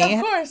was right. funny.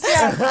 Of course,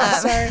 yeah.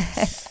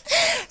 Sorry.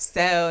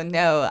 So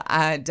no,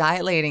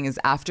 dilating is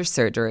after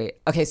surgery.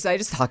 Okay, so I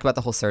just talk about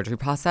the whole surgery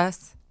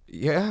process.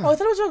 Yeah. Oh, I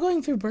thought it was about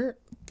going through birth.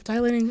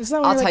 Dilating.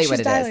 I'll tell you what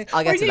it is.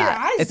 I'll get to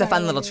that. It's a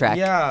fun little trick.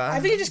 Yeah. I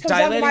think it just comes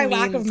down to my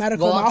lack of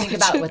medical knowledge. Think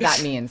about what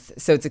that means.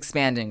 So it's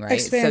expanding, right?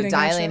 So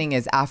dilating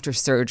is after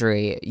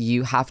surgery.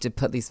 You have to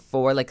put these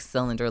 4 like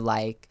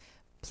cylinder-like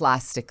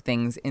plastic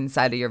things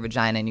inside of your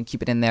vagina, and you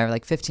keep it in there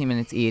like 15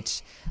 minutes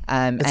each. It's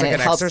like it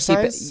helps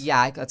exercise? Keep it.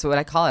 Yeah, that's what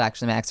I call it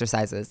actually. My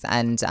exercises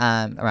and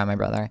around my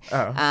brother.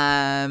 Oh.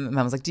 Mom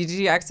was like, "Do you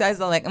do your exercises?"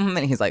 I'm like, and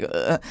he's like, You're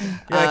like,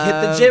 hit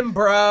the gym,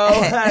 bro.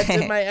 I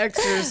did my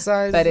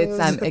exercises. But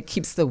it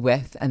keeps the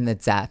width and the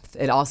depth.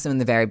 It also in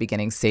the very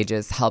beginning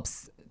stages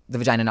helps the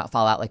vagina not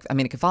fall out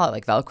it could fall out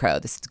like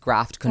Velcro. This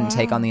graft couldn't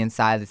take on the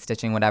inside, the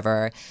stitching,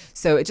 whatever.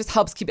 So it just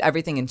helps keep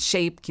everything in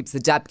shape, keeps the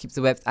depth, keeps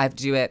the width. I have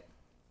to do it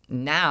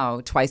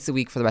now twice a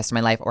week for the rest of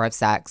my life or have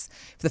sex.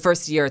 For the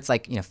first year, it's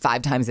like,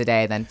 5 times a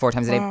day, then 4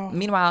 times a day.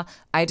 Meanwhile,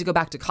 I had to go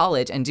back to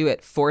college and do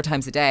it 4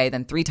 times a day,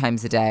 then 3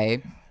 times a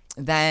day.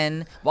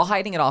 Then, while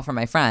hiding it all from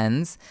my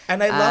friends.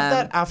 And I love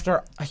that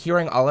after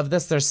hearing all of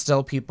this, there's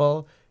still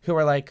people who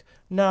are like,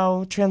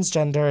 no,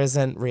 transgender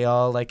isn't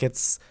real. Like,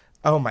 it's,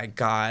 oh my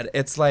God.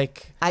 It's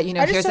like...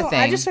 here's the thing.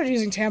 I just started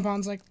using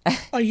tampons like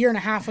a year and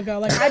a half ago.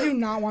 Like, I do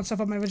not want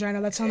stuff up my vagina.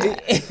 That sounds...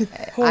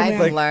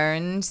 I've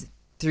learned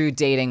through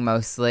dating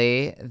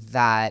mostly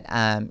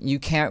that you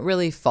can't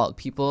really fault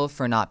people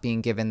for not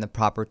being given the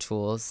proper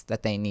tools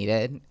that they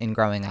needed in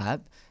growing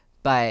up.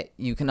 But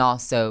you can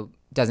also...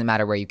 doesn't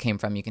matter where you came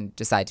from, you can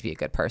decide to be a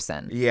good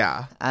person.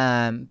 Yeah.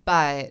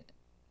 But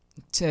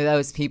to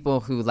those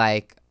people who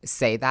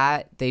say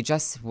that, they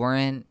just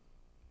weren't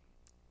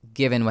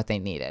given what they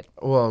needed.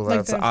 Well,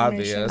 that's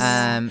obvious.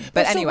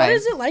 But anyway. What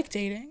is it like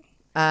dating?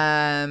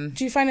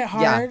 Do you find it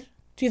hard? Yeah.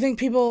 Do you think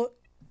people,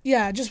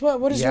 just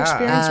what is your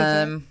experience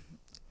with it?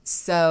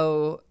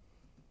 So,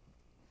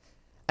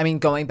 I mean,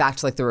 going back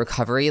to the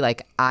recovery,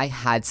 I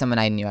had someone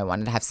I knew I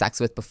wanted to have sex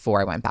with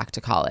before I went back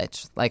to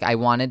college. I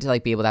wanted to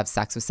be able to have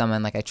sex with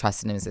someone I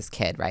trusted him as this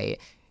kid,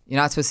 right? You're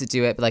not supposed to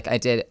do it, but I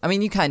did. I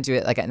mean, you can do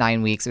it at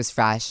 9 weeks. It was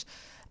fresh.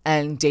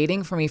 And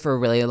dating for me for a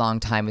really long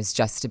time was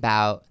just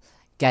about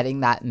getting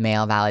that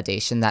male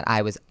validation that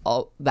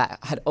that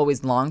had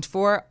always longed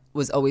for,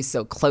 was always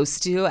so close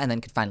to, and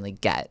then could finally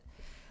get.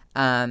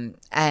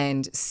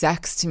 And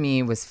sex to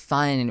me was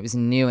fun and it was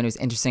new and it was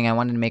interesting. I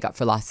wanted to make up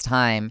for lost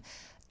time.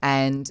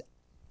 And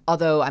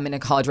although I'm in a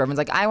college where everyone's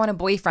like, I want a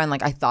boyfriend,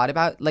 I thought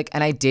about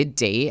and I did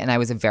date, and I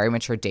was a very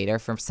mature dater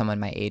for someone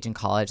my age in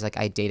college.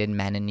 I dated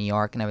men in New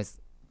York and I was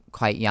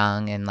quite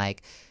young, and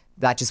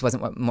that just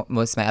wasn't what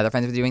most of my other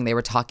friends were doing. They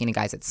were talking to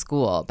guys at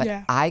school, but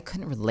I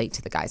couldn't relate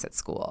to the guys at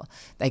school.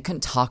 They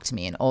couldn't talk to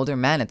me, and older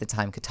men at the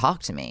time could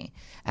talk to me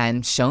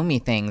and show me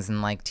things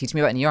and teach me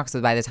about New York.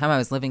 So by the time I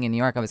was living in New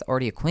York, I was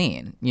already a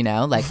queen, I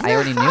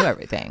already knew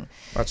everything.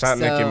 Watch out,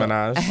 Nicki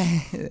Minaj.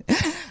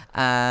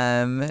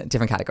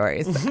 Different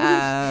categories.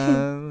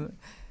 I'll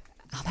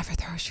never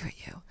throw a shoe at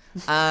you.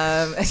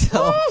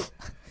 So...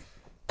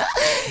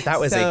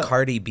 That was a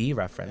Cardi B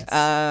reference.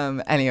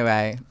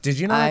 Anyway. Did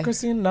you know that,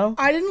 Christine? No?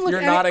 I didn't look.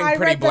 You're nodding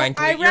pretty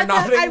blankly. I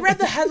read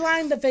the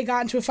headline that they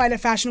got into a fight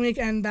at Fashion Week,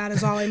 and that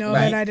is all I know.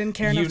 Right. And I didn't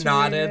care enough to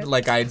nodded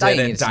like I did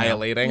at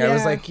dilating. I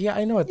was like, yeah,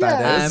 I know what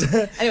that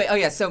is.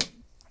 Anyway, so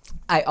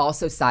I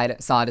also saw it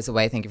as a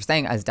way, thank you for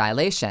saying, as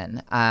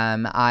dilation.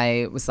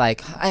 I was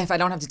like, if I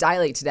don't have to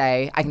dilate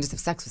today, I can just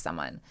have sex with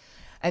someone.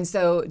 And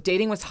so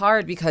dating was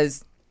hard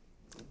because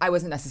I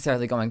wasn't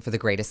necessarily going for the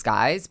greatest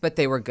guys, but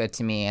they were good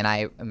to me. And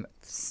I am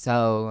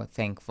so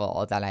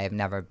thankful that I have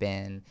never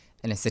been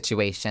in a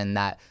situation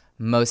that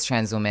most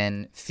trans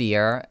women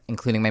fear,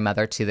 including my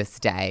mother to this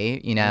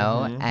day, you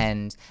know?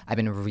 And I've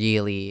been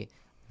really,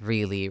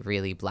 really,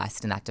 really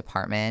blessed in that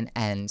department.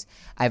 And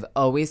I've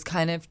always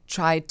kind of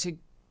tried to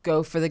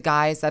go for the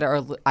guys that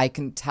are, I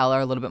can tell,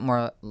 are a little bit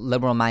more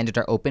liberal-minded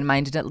or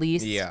open-minded at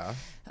least. Yeah.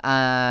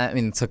 I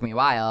mean, it took me a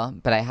while,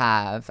 but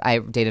I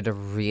dated a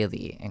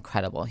really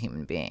incredible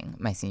human being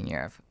my senior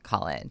year of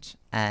college.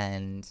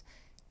 And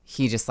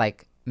he just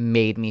like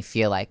made me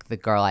feel like the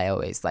girl I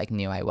always like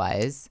knew I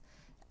was.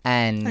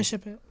 And I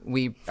ship it.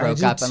 We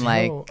broke up in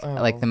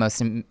like the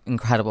most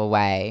incredible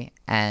way,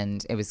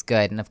 and it was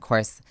good. And of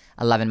course,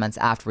 11 months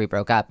after we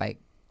broke up, I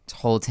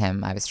told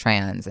him I was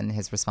trans, and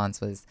his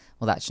response was,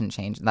 well, that shouldn't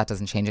change. That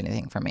doesn't change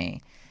anything for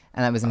me.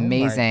 And that was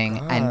amazing.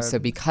 And so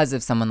because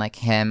of someone like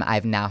him,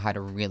 I've now had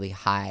a really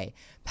high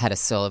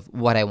pedestal of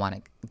what I want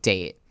to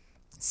date.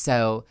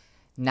 So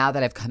now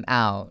that I've come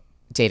out,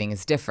 dating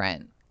is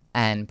different.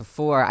 And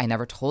before, I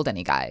never told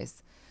any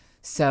guys.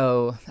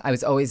 So I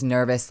was always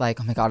nervous,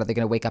 like, oh my God, are they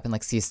going to wake up and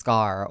like see a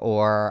scar?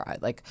 Or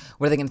like,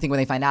 what are they going to think when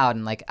they find out?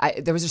 And like,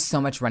 there was just so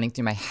much running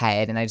through my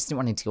head, and I just didn't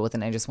want to deal with it.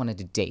 And I just wanted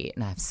to date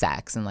and have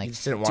sex and like you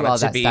just didn't do want all it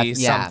to that be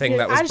stuff. something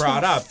that was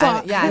brought up.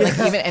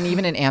 And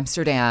even in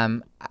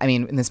Amsterdam, I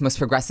mean, in this most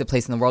progressive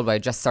place in the world where I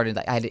just started,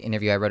 like, I had an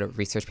interview. I wrote a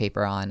research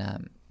paper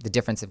on the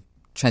difference of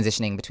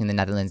transitioning between the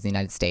Netherlands and the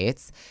United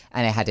States,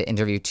 and I had to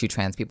interview 2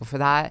 trans people for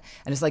that.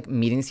 And just like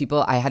meeting these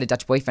people, I had a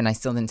Dutch boyfriend, I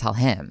still didn't tell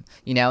him,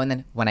 you know. And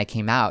then when I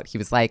came out, he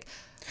was like,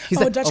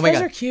 Dutch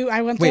guys are cute.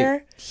 I went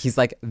there. He's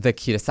like the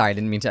cutest. Sorry, I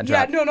didn't mean to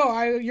interrupt. Yeah,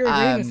 no, you're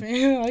agreeing with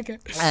me. I like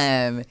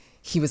it.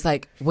 He was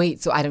like, wait,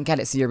 so I don't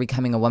get it. So you're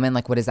becoming a woman?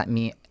 Like, what does that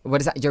mean?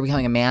 What is that? You're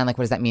becoming a man? Like,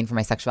 what does that mean for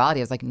my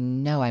sexuality? I was like,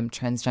 no, I'm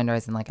transgender.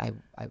 As in, like, I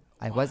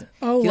wasn't.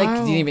 Oh, he like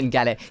wow. didn't even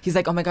get it. He's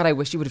like, oh my God, I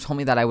wish you would have told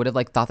me that. I would have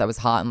like thought that was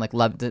hot and like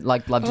loved it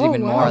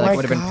even more. Like,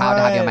 would have been proud to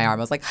have you on my arm.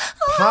 I was like,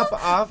 pop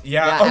off.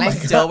 Yeah. And I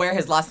still wear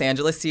his Los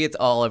Angeles tee. It's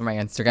all over my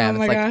Instagram. Oh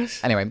my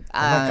gosh. Anyway. Oh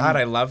my God,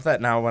 I love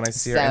that now. When I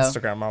see your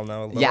Instagram, I'll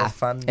know a little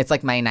fun. It's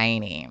like my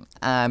 90.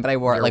 But I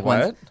wore it like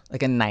what? once,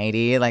 like a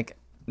 90, like.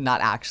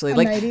 Not actually. A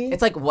like 90?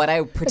 It's like what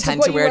I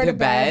pretend to wear to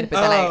bed, but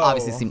then I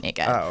obviously seem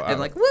naked. I'm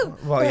like, woo.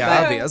 Well,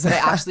 yeah, obvious. But I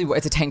actually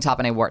it's a tank top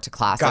and I wore it to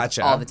class like,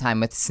 all the time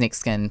with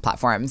snakeskin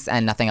platforms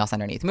and nothing else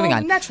underneath. Moving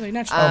on. Naturally. Oh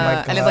my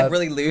God. And it's like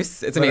really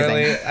loose. It's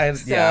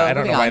amazing. I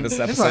don't know why this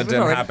episode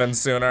didn't happen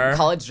sooner.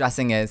 College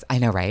dressing is, I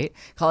know, right?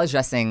 College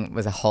dressing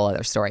was a whole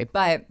other story.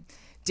 But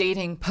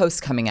dating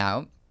post coming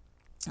out,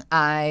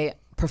 I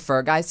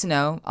prefer guys to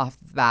know off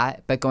the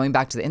bat. But going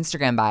back to the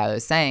Instagram bio, I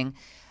was saying,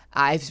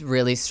 I've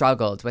really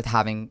struggled with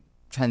having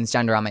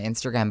transgender on my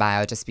Instagram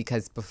bio just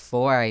because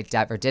before I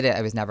ever did it,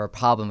 I was never a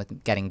problem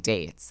with getting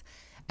dates.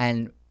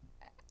 And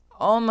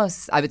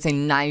almost, I would say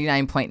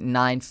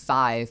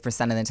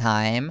 99.95% of the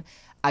time,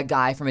 a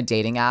guy from a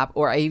dating app,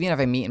 or even if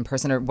I meet in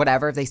person or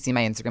whatever, if they see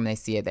my Instagram and they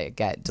see it, they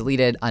get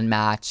deleted,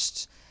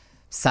 unmatched,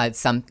 says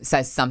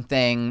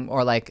something,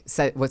 or like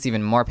what's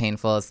even more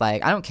painful is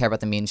like, I don't care about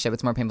the mean shit.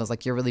 What's more painful is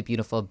like, you're really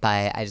beautiful,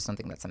 but I just don't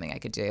think that's something I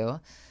could do.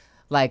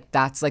 Like,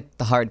 that's like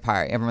the hard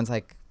part. Everyone's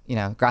like, you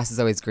know, grass is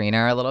always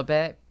greener a little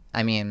bit.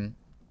 I mean,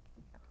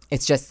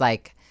 it's just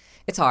like,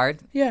 it's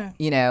hard. Yeah.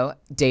 You know,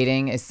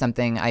 dating is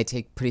something I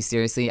take pretty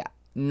seriously.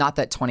 Not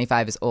that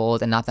 25 is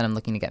old and not that I'm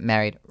looking to get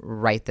married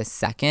right this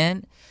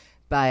second,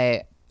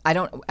 but I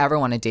don't ever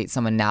want to date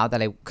someone now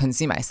that I couldn't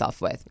see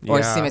myself with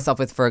or see myself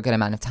with for a good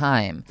amount of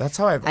time. That's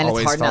how I've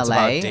always felt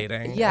about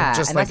dating. Yeah.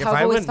 Just and like, that's if how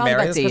I I've wouldn't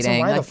marry this person,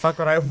 why the fuck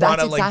would I want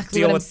to like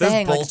deal with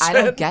this bullshit? Like, I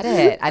don't get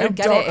it. I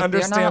don't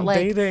understand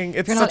dating.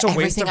 It's such a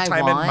waste of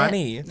time and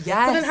money.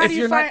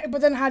 Yes.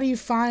 But then how do you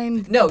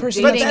find no, the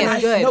person? dating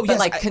is good, but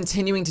like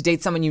continuing to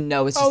date someone you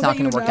know is just not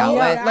going to work out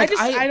with. Like,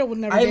 I would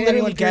never date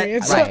anyone,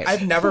 period.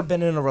 I've never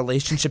been in a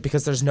relationship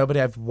because there's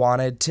nobody I've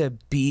wanted to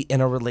be in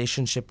a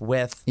relationship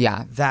with.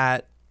 Yeah.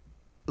 That,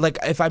 like,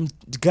 if I'm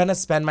gonna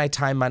spend my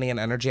time, money, and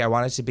energy, I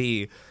want it to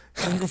be.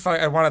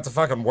 I want it to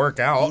fucking work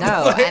out.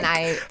 No, like,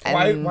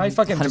 and why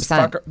fucking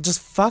 100%.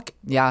 just fuck?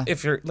 Yeah.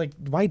 If you're like,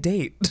 why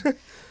date?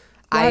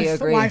 I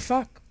agree. Why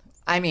fuck?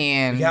 I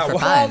mean, yeah, for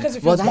well,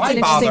 fun. Well, that's an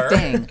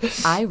interesting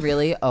thing. I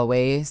really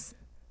always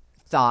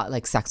thought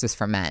like sex was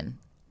for men,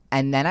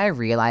 and then I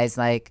realized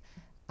like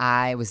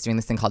I was doing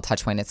this thing called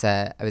Touchpoint.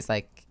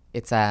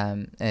 It's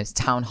a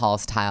town hall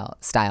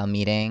style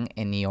meeting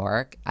in New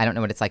York. I don't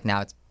know what it's like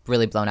now. It's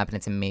really blown up and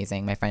it's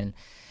amazing. My friend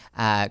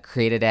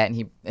created it and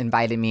he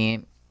invited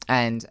me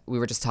and we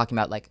were just talking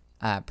about like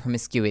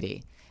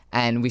promiscuity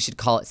and we should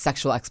call it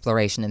sexual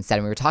exploration instead.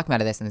 And we were talking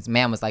about this and this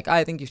man was like, oh,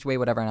 I think you should wait,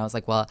 whatever. And I was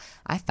like, well,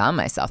 I found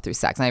myself through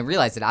sex. And I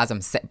realized it as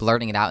I'm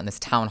blurting it out in this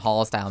town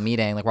hall style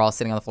meeting. Like we're all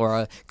sitting on the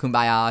floor,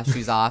 kumbaya,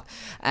 shoes off.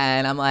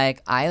 And I'm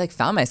like, I like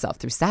found myself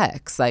through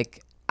sex.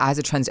 Like as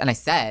a and I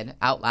said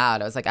out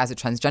loud, I was like, as a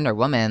transgender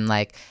woman,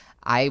 like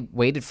I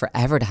waited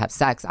forever to have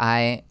sex.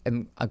 I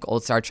am a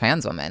gold star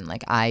trans woman.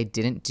 Like I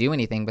didn't do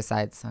anything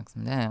besides suck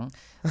some dick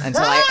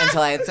until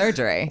I had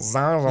surgery. You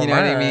know what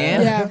I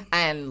mean? Yeah.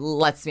 And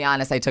let's be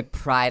honest, I took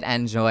pride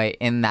and joy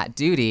in that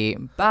duty.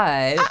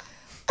 But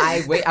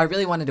I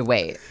really wanted to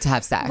wait to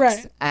have sex.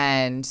 Right.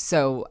 And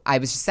so I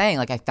was just saying,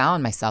 like, I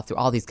found myself through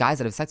all these guys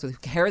that have sex with. Who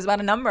cares about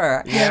a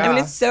number? Yeah. I mean,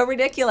 it's so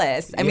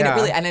ridiculous. I mean, it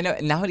really, and I know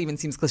now it even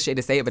seems cliche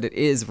to say it, but it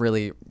is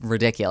really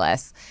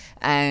ridiculous.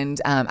 And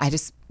I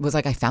just was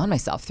like, I found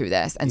myself through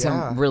this. And so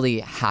I'm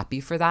really happy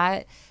for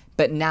that.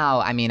 But now,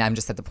 I mean, I'm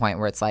just at the point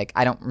where it's like,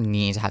 I don't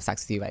need to have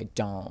sex with you. I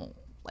don't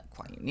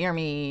want you near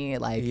me.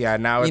 Like,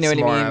 now it's you know what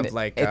more I mean? of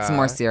like it's a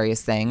more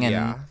serious thing.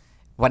 And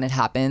when it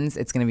happens,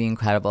 it's going to be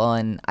incredible.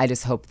 And I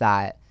just hope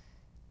that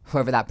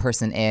whoever that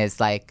person is,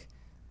 like,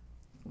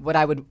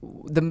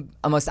 the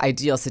most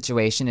ideal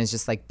situation is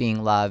just like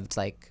being loved,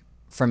 like,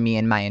 for me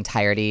in my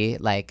entirety,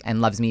 like,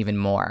 and loves me even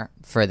more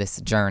for this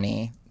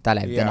journey that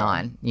I've been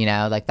on, you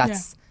know, like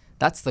that's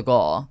the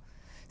goal.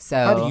 So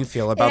how do you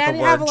feel about the word journey? And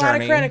you have a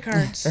lot of credit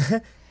cards.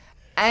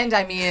 And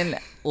I mean,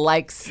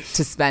 likes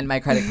to spend my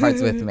credit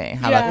cards with me.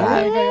 How about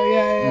that?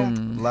 Yeah.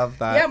 Love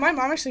that. Yeah, my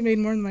mom actually made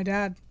more than my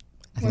dad.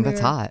 I think that's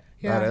hot.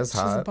 Yeah, that is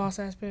hot. She's a boss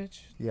ass bitch.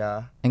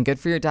 Yeah. And good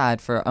for your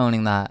dad for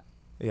owning that.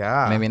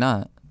 Yeah. Maybe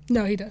not.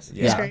 No, he does.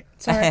 Yeah. He's great.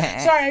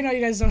 Sorry, I know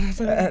you guys don't have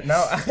that.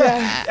 No.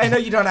 Yeah. I know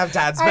you don't have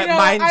dads, but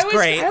mine's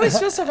great. I always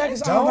feel so bad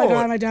because, oh my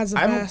God, my dad's the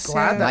best. I'm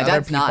glad that my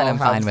dad's not, and I'm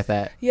fine with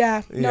it.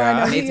 Yeah. No, I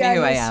know. It makes me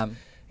who I am.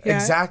 Yeah.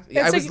 Exactly.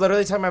 I was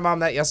literally telling my mom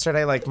that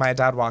yesterday, like, my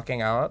dad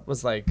walking out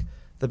was like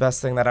the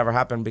best thing that ever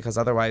happened, because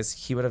otherwise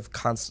he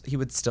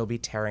would still be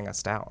tearing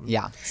us down.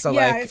 Yeah. So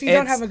if you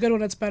don't have a good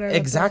one, it's better.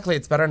 Exactly.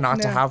 It's better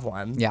not to have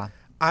one. Yeah.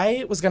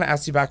 I was going to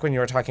ask you back when you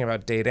were talking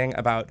about dating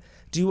about,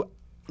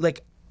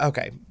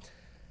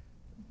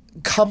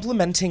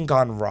 complimenting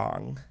gone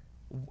wrong.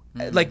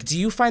 Mm-hmm. Like, do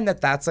you find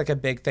that that's like a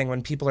big thing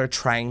when people are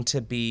trying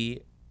to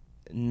be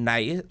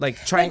nice, like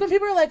when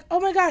people are like, oh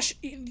my gosh,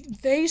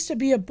 they used to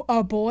be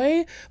a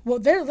boy, well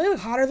they look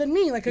hotter than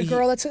me, like a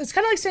girl. It's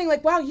kind of like saying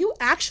like, wow, you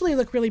actually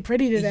look really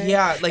pretty today.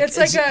 Yeah, like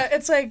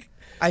it's like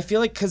I feel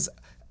like, because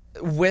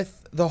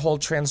with the whole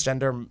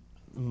transgender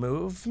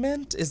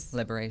movement is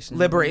liberation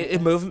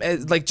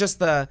movement, like just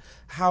the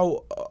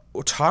how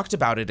talked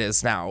about it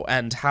is now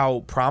and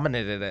how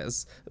prominent it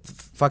is,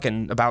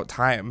 fucking about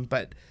time.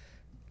 But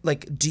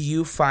like, do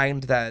you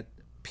find that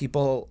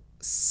people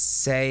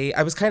say,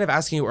 I was kind of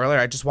asking you earlier,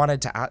 I just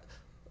wanted to ask,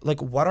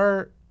 like, what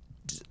are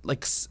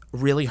like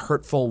really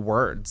hurtful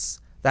words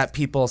that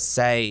people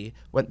say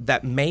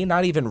that may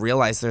not even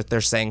realize that they're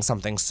saying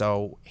something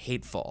so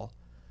hateful?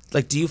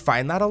 Like, do you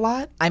find that a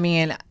lot? I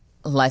mean,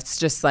 let's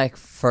just like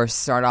first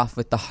start off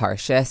with the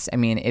harshest. I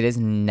mean, it is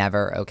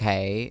never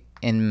okay,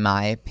 in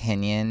my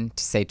opinion,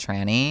 to say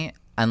tranny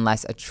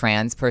unless a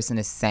trans person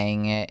is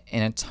saying it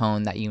in a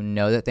tone that you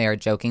know that they are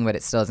joking, but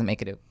it still doesn't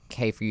make it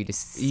okay for you to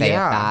say it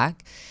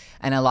back.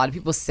 And a lot of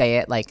people say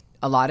it like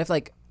a lot of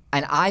like,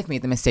 and I've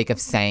made the mistake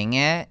of saying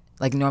it.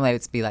 Like, normally I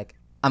would be like,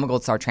 I'm a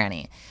gold star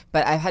tranny.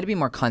 But I've had to be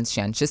more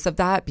conscientious of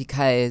that,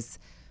 because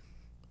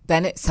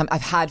then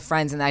I've had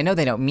friends, and I know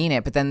they don't mean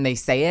it, but then they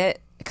say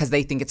it because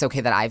they think it's okay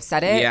that I've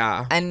said it.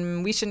 Yeah.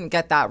 And we shouldn't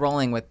get that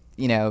rolling with,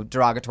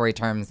 derogatory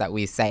terms that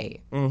we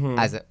say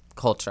as a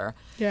culture.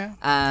 Yeah.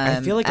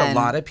 I feel like a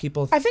lot of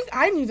people... I think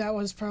I knew that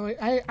was probably...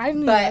 I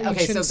knew but, that.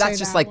 Okay, so that's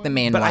just like the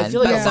main one. But I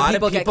feel like a lot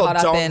of people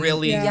don't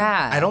really...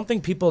 Yeah. I don't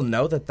think people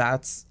know that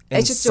that's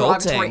It's just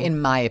derogatory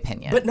in my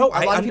opinion. But no,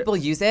 a lot of people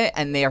use it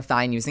and they are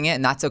fine using it,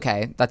 and that's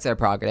okay. That's their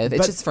prerogative.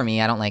 It's just for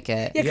me, I don't like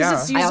it. Yeah,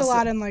 because it's used a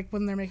lot in like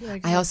when they're making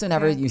like... I also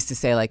never used to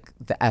say like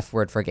the F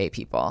word for gay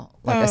people.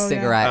 Like a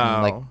cigarette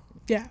and like...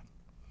 Yeah.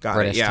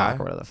 British talk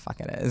or whatever the fuck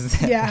it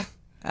is. Yeah.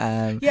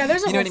 Yeah,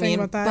 there's a whole thing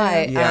about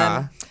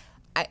that.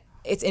 But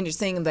it's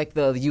interesting, like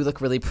the "you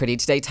look really pretty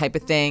today" type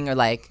of thing, or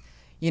like,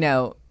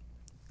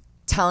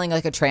 telling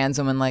like a trans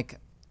woman like,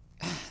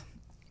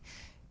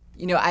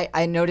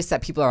 I noticed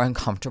that people are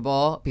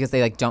uncomfortable because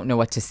they like don't know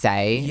what to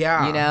say.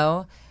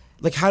 Yeah.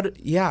 Like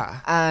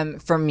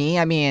for me,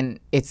 I mean,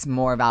 it's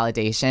more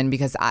validation,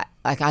 because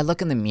I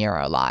look in the mirror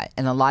a lot,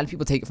 and a lot of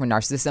people take it for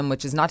narcissism,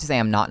 which is not to say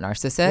I'm not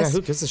narcissist. Yeah,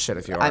 who gives a shit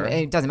if you are?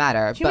 It doesn't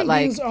matter. Human but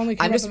like, beings only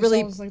care I'm just about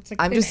really, themselves, like,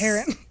 I'm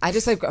inherent.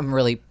 just I'm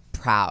really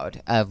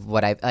proud of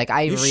what I like.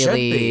 You should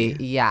be.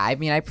 Yeah. I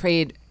mean, I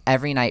prayed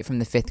every night from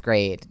the 5th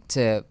grade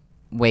to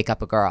wake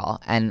up a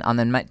girl, and on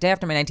the day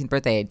after my 19th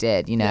birthday, I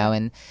did.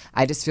 And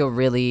I just feel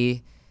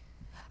really.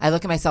 I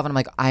look at myself and I'm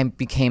like, I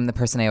became the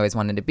person I always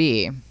wanted to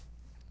be.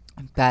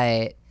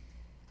 But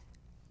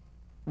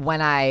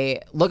when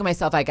I look at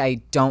myself, like, I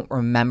don't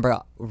remember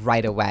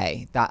right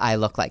away that I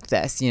look like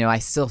this. I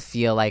still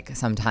feel like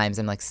sometimes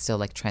I'm like still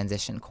like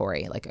transition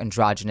Corey, like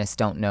androgynous,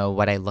 don't know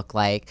what I look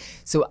like.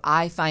 So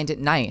I find it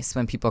nice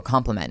when people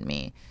compliment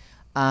me.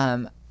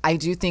 I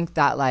do think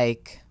that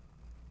like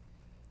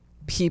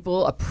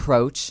people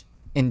approach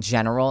in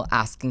general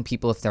asking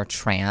people if they're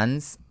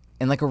trans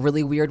in like a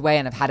really weird way.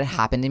 And I've had it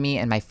happen to me,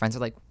 and my friends are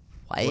like,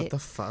 what the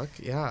fuck?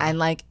 Yeah.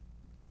 And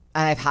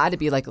I've had to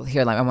be like,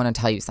 here, like, I want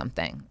to tell you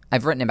something.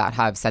 I've written about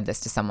how I've said this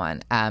to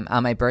someone.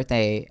 On my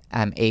birthday,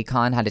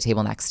 Akon had a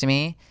table next to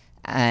me,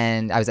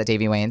 and I was at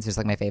Davy Wayne's, which is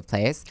like my fave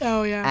place.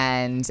 Oh, yeah.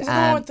 And is it the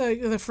one with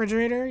the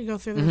refrigerator? You go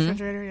through the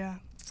refrigerator, yeah.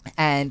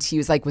 And he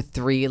was like with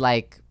 3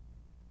 like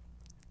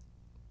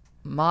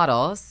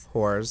models.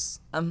 Whores.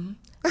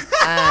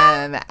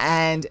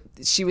 And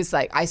she was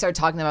like, I started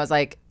talking to him. I was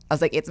like,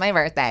 it's my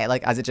birthday,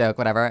 like as a joke,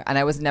 whatever. And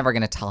I was never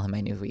gonna tell him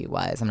I knew who he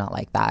was. I'm not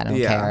like that. I don't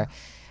care.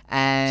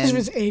 And it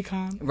was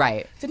Akon,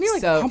 right? Didn't he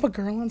like pump a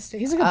girl on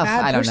stage? He's like a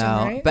bad person, I don't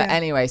know. right? But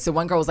anyway, so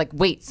one girl was like,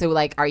 "Wait, so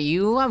like, are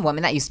you a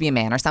woman that used to be a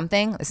man or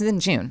something?" This is in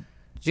June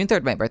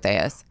 3rd. My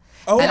birthday is.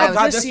 Oh my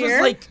God, this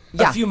was like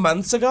a few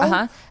months ago.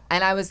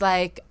 And I was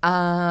like,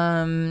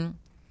 I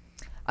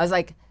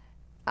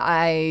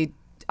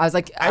would be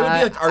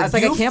like, are you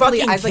fucking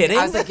kidding?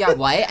 I was like, yeah,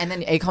 what? And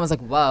then Akon was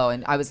like, whoa.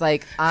 And I was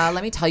like,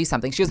 let me tell you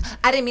something. She goes,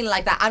 I didn't mean it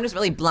like that. I'm just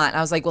really blunt. And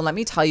I was like, well, let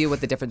me tell you what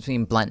the difference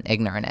between blunt and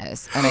ignorant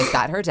is. And I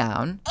sat her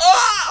down.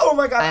 Oh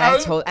my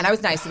God. And I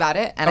was nice about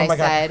it. And I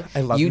said,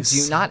 you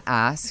do not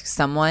ask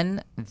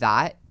someone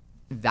that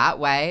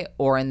way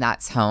or in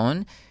that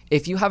tone.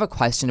 If you have a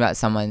question about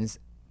someone's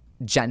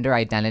gender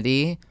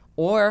identity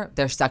or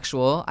their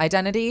sexual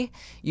identity,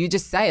 you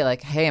just say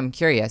like, hey, I'm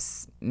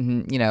curious.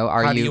 You know,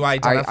 how do you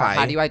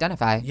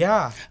identify?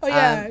 Yeah. Oh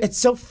yeah. It's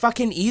so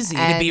fucking easy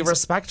to be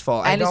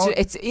respectful. And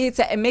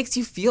it makes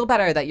you feel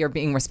better that you're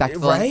being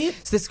respectful. Right?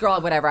 So this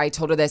girl, whatever, I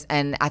told her this,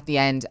 and at the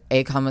end,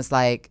 Akon was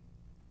like,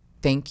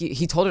 thank you.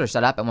 He told her to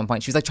shut up at one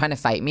point. She was like trying to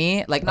fight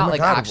me. Like, not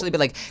like actually,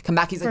 but like come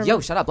back. He's like, yo,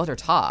 shut up, let her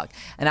talk.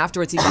 And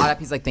afterwards he got up,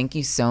 he's like, thank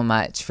you so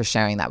much for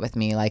sharing that with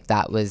me. Like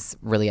that was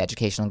really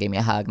educational, gave me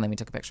a hug, and then we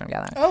took a picture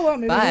together. Oh well,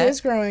 maybe he is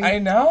growing. I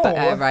know.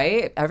 But,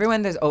 right?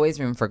 Everyone, there's always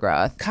room for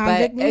growth.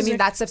 Convict music. I mean,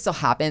 that stuff still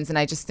happens, and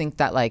I just think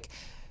that like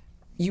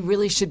you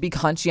really should be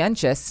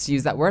conscientious, to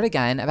use that word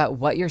again, about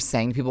what you're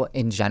saying to people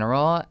in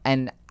general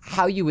and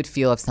how you would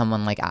feel if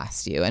someone like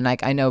asked you. And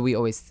like I know we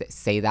always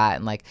say that,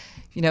 and like,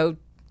 you know,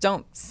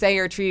 don't say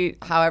or treat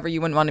however you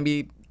wouldn't want to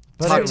be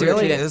talked to. But it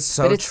really is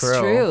so true. But it's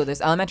true.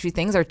 Those elementary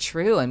things are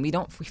true, and we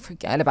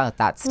forget about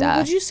that stuff.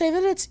 Would you say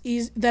that it's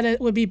easy, that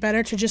it would be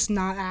better to just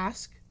not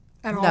ask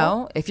at all?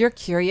 No, if you're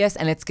curious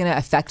and it's going to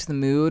affect the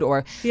mood,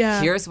 or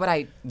here's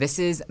what this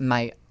is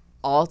my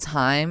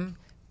all-time,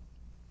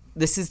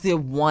 this is the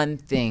one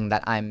thing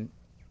that I'm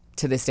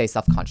to this day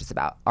self-conscious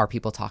about. Are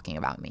people talking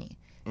about me?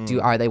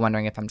 Are they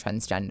wondering if I'm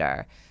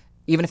transgender?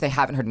 Even if they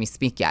haven't heard me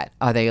speak yet,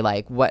 are they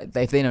like, what,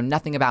 if they know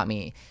nothing about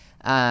me?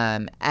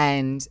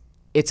 And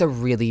it's a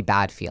really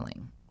bad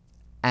feeling.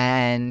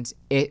 And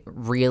it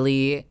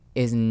really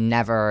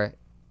never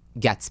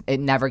gets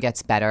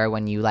better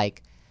when you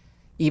like,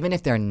 even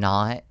if they're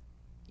not,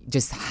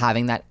 just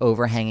having that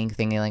overhanging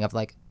feeling of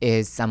like,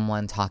 is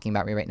someone talking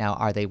about me right now?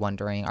 Are they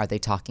wondering? Are they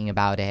talking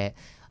about it?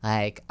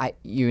 Like,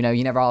 you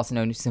never also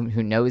know someone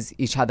who knows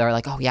each other.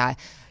 Like, oh yeah,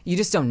 you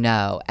just don't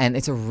know. And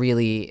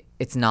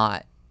it's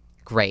not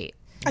great.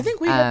 I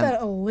think we get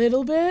that a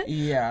little bit.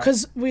 Yeah.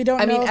 Because we don't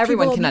know. I mean,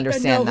 everyone can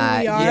understand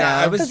that. Yeah,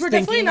 I was because we're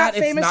definitely not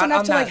famous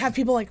enough to like have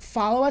people like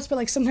follow us, but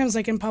like sometimes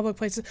like in public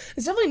places,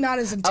 it's definitely not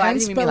as intense. Oh, I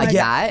didn't even mean like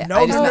that. No,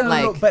 I just meant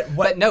like, but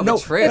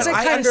true. It's like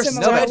I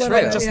understand,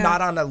 but just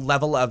not on a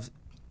level of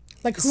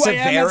like who severity.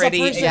 I am as a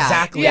person.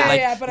 Exactly.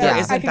 But there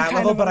isn't that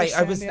level, but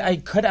I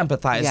could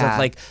empathize with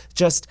like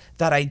just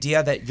that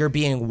idea that you're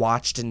being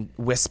watched and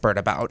whispered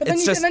about. But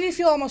then you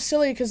feel almost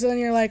silly because then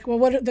you're like, well,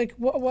 what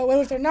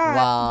if they're not?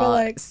 Well, but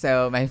like,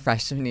 so my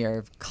freshman year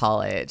of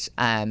college,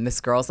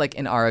 this girl's like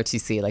in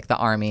ROTC, like the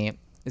Army.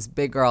 This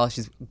big girl,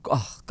 she's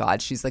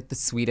like the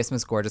sweetest,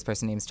 most gorgeous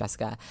person. Name's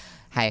Jessica.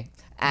 Hi.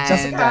 And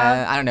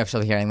Jessica. I don't know if she'll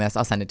be hearing this.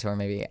 I'll send it to her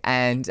maybe.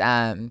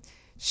 And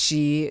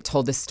she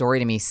told this story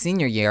to me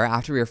senior year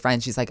after we were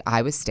friends. She's like,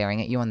 I was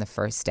staring at you on the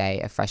first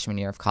day of freshman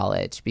year of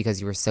college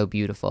because you were so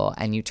beautiful.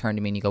 And you turned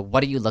to me and you go,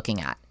 what are you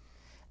looking at?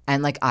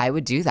 And like, I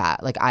would do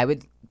that. Like, I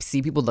would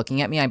see people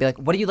looking at me. I'd be like,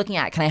 what are you looking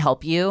at? Can I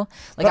help you?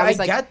 Like,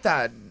 but I get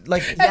that.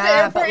 Like, at the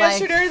airport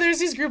yesterday, there's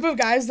this group of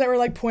guys that were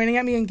like pointing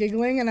at me and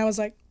giggling. And I was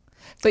like,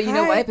 but you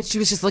know what? But she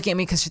was just looking at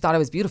me because she thought I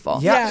was beautiful.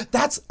 Yeah.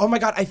 That's, oh my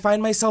God, I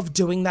find myself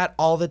doing that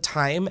all the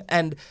time.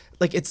 And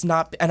like, it's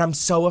not, and I'm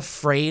so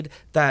afraid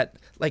that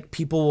like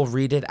people will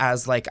read it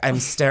as like I'm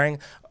staring.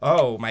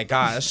 Oh my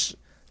gosh.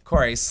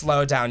 Corey,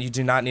 slow down. You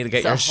do not need to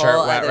get your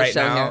shirt wet right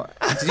now.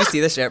 Did you see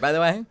the shirt, by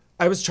the way?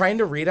 I was trying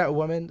to read it.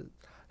 Women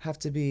have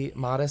to be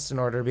modest in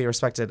order to be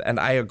respected. And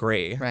I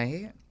agree.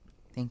 Right?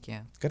 Thank you.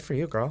 Good for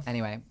you, girl.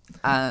 Anyway.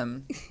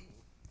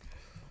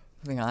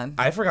 Moving on.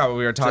 I forgot what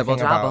we were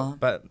talking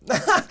about, but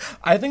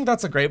I think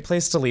that's a great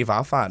place to leave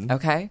off on.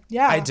 Okay.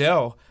 Yeah. I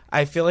do.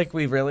 I feel like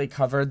we really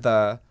covered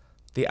the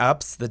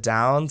ups, the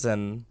downs,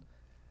 and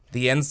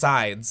the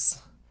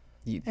insides.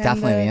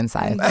 Definitely the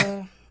insides.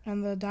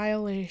 And the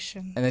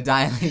dilation. And the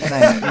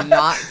dilation.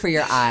 Not for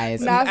your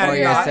eyes or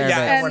your cervix.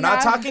 Yeah, we're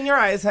not talking your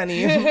eyes,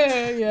 honey.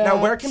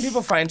 Now, where can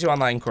people find you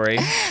online, Corey?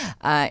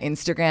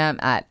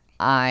 Instagram at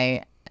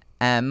I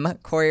am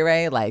Corey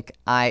Ray, like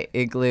I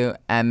igloo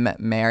M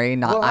Mary,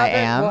 not I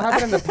am. We'll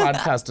have it in the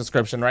podcast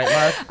description, right,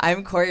 Mark?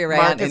 I'm Corey Ray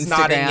Mark on Instagram. is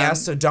nodding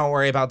yes, so don't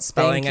worry about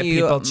spelling it.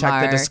 People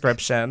check the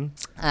description.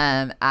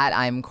 At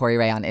I'm Corey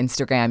Ray on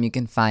Instagram. You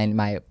can find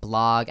my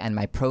blog and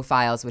my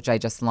profiles, which I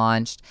just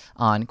launched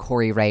on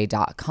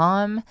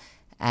CoreyRay.com.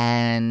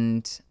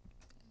 And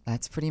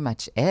that's pretty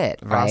much it,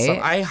 right? Awesome.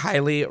 I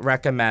highly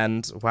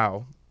recommend,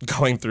 wow.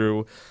 going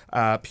through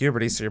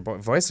puberty, so your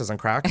voice doesn't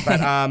crack.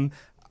 But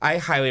I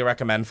highly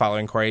recommend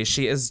following Corey.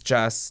 She is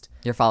just...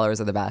 Your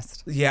followers are the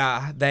best.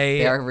 Yeah,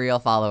 they are real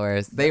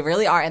followers. They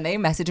really are. And they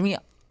message me,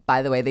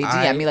 by the way, they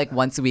DM me like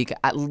once a week,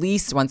 at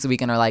least once a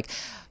week, and are like,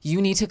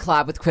 you need to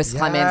collab with Chris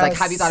Klemens. Like,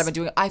 have you thought about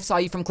doing it? I saw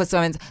you from Chris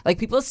Klemens. Like,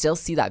 people still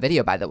see that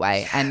video, by the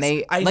way. And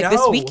they,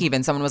 this week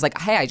even, someone was like,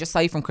 hey, I just saw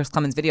you from Chris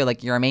Klemens' video.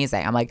 Like, you're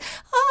amazing. I'm like,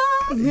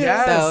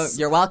 Yes. So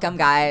you're welcome,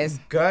 guys.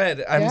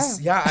 Good.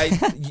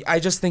 I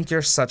just think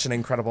you're such an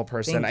incredible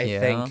person. Thank you.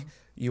 Think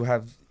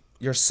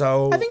you're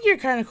so... I think you're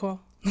kind of cool.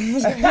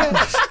 You're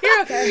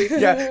okay.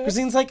 Yeah,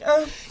 Christine's like,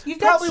 you've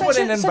probably got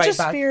wouldn't invite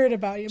such a spirit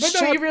about you. But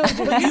no, you really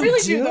do. You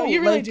really do though.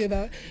 You really do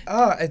though.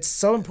 It's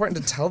so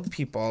important to tell the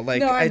people.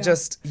 Like, no, I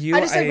just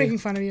like making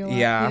fun of you a lot.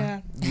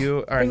 Yeah.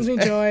 You are... Brings me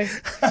joy.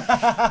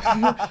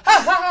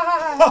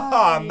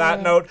 On that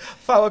note,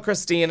 follow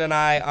Christine and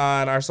I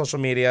on our social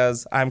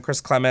medias. I'm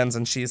Chris Klemens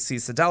and she's C.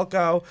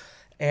 Sedelko.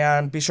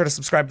 And be sure to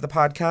subscribe to the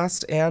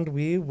podcast and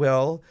we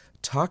will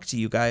talk to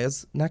you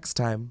guys next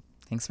time.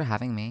 Thanks for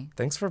having me.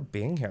 Thanks for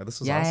being here.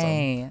 This was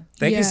Yay. awesome.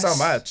 Thank you so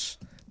much.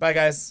 Bye,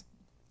 guys.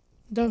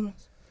 Domo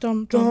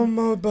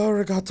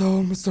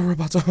arigato, Mr.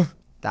 Roboto.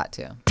 That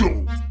too.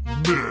 Don't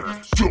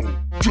mess.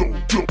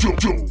 Don't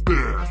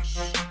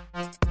mess.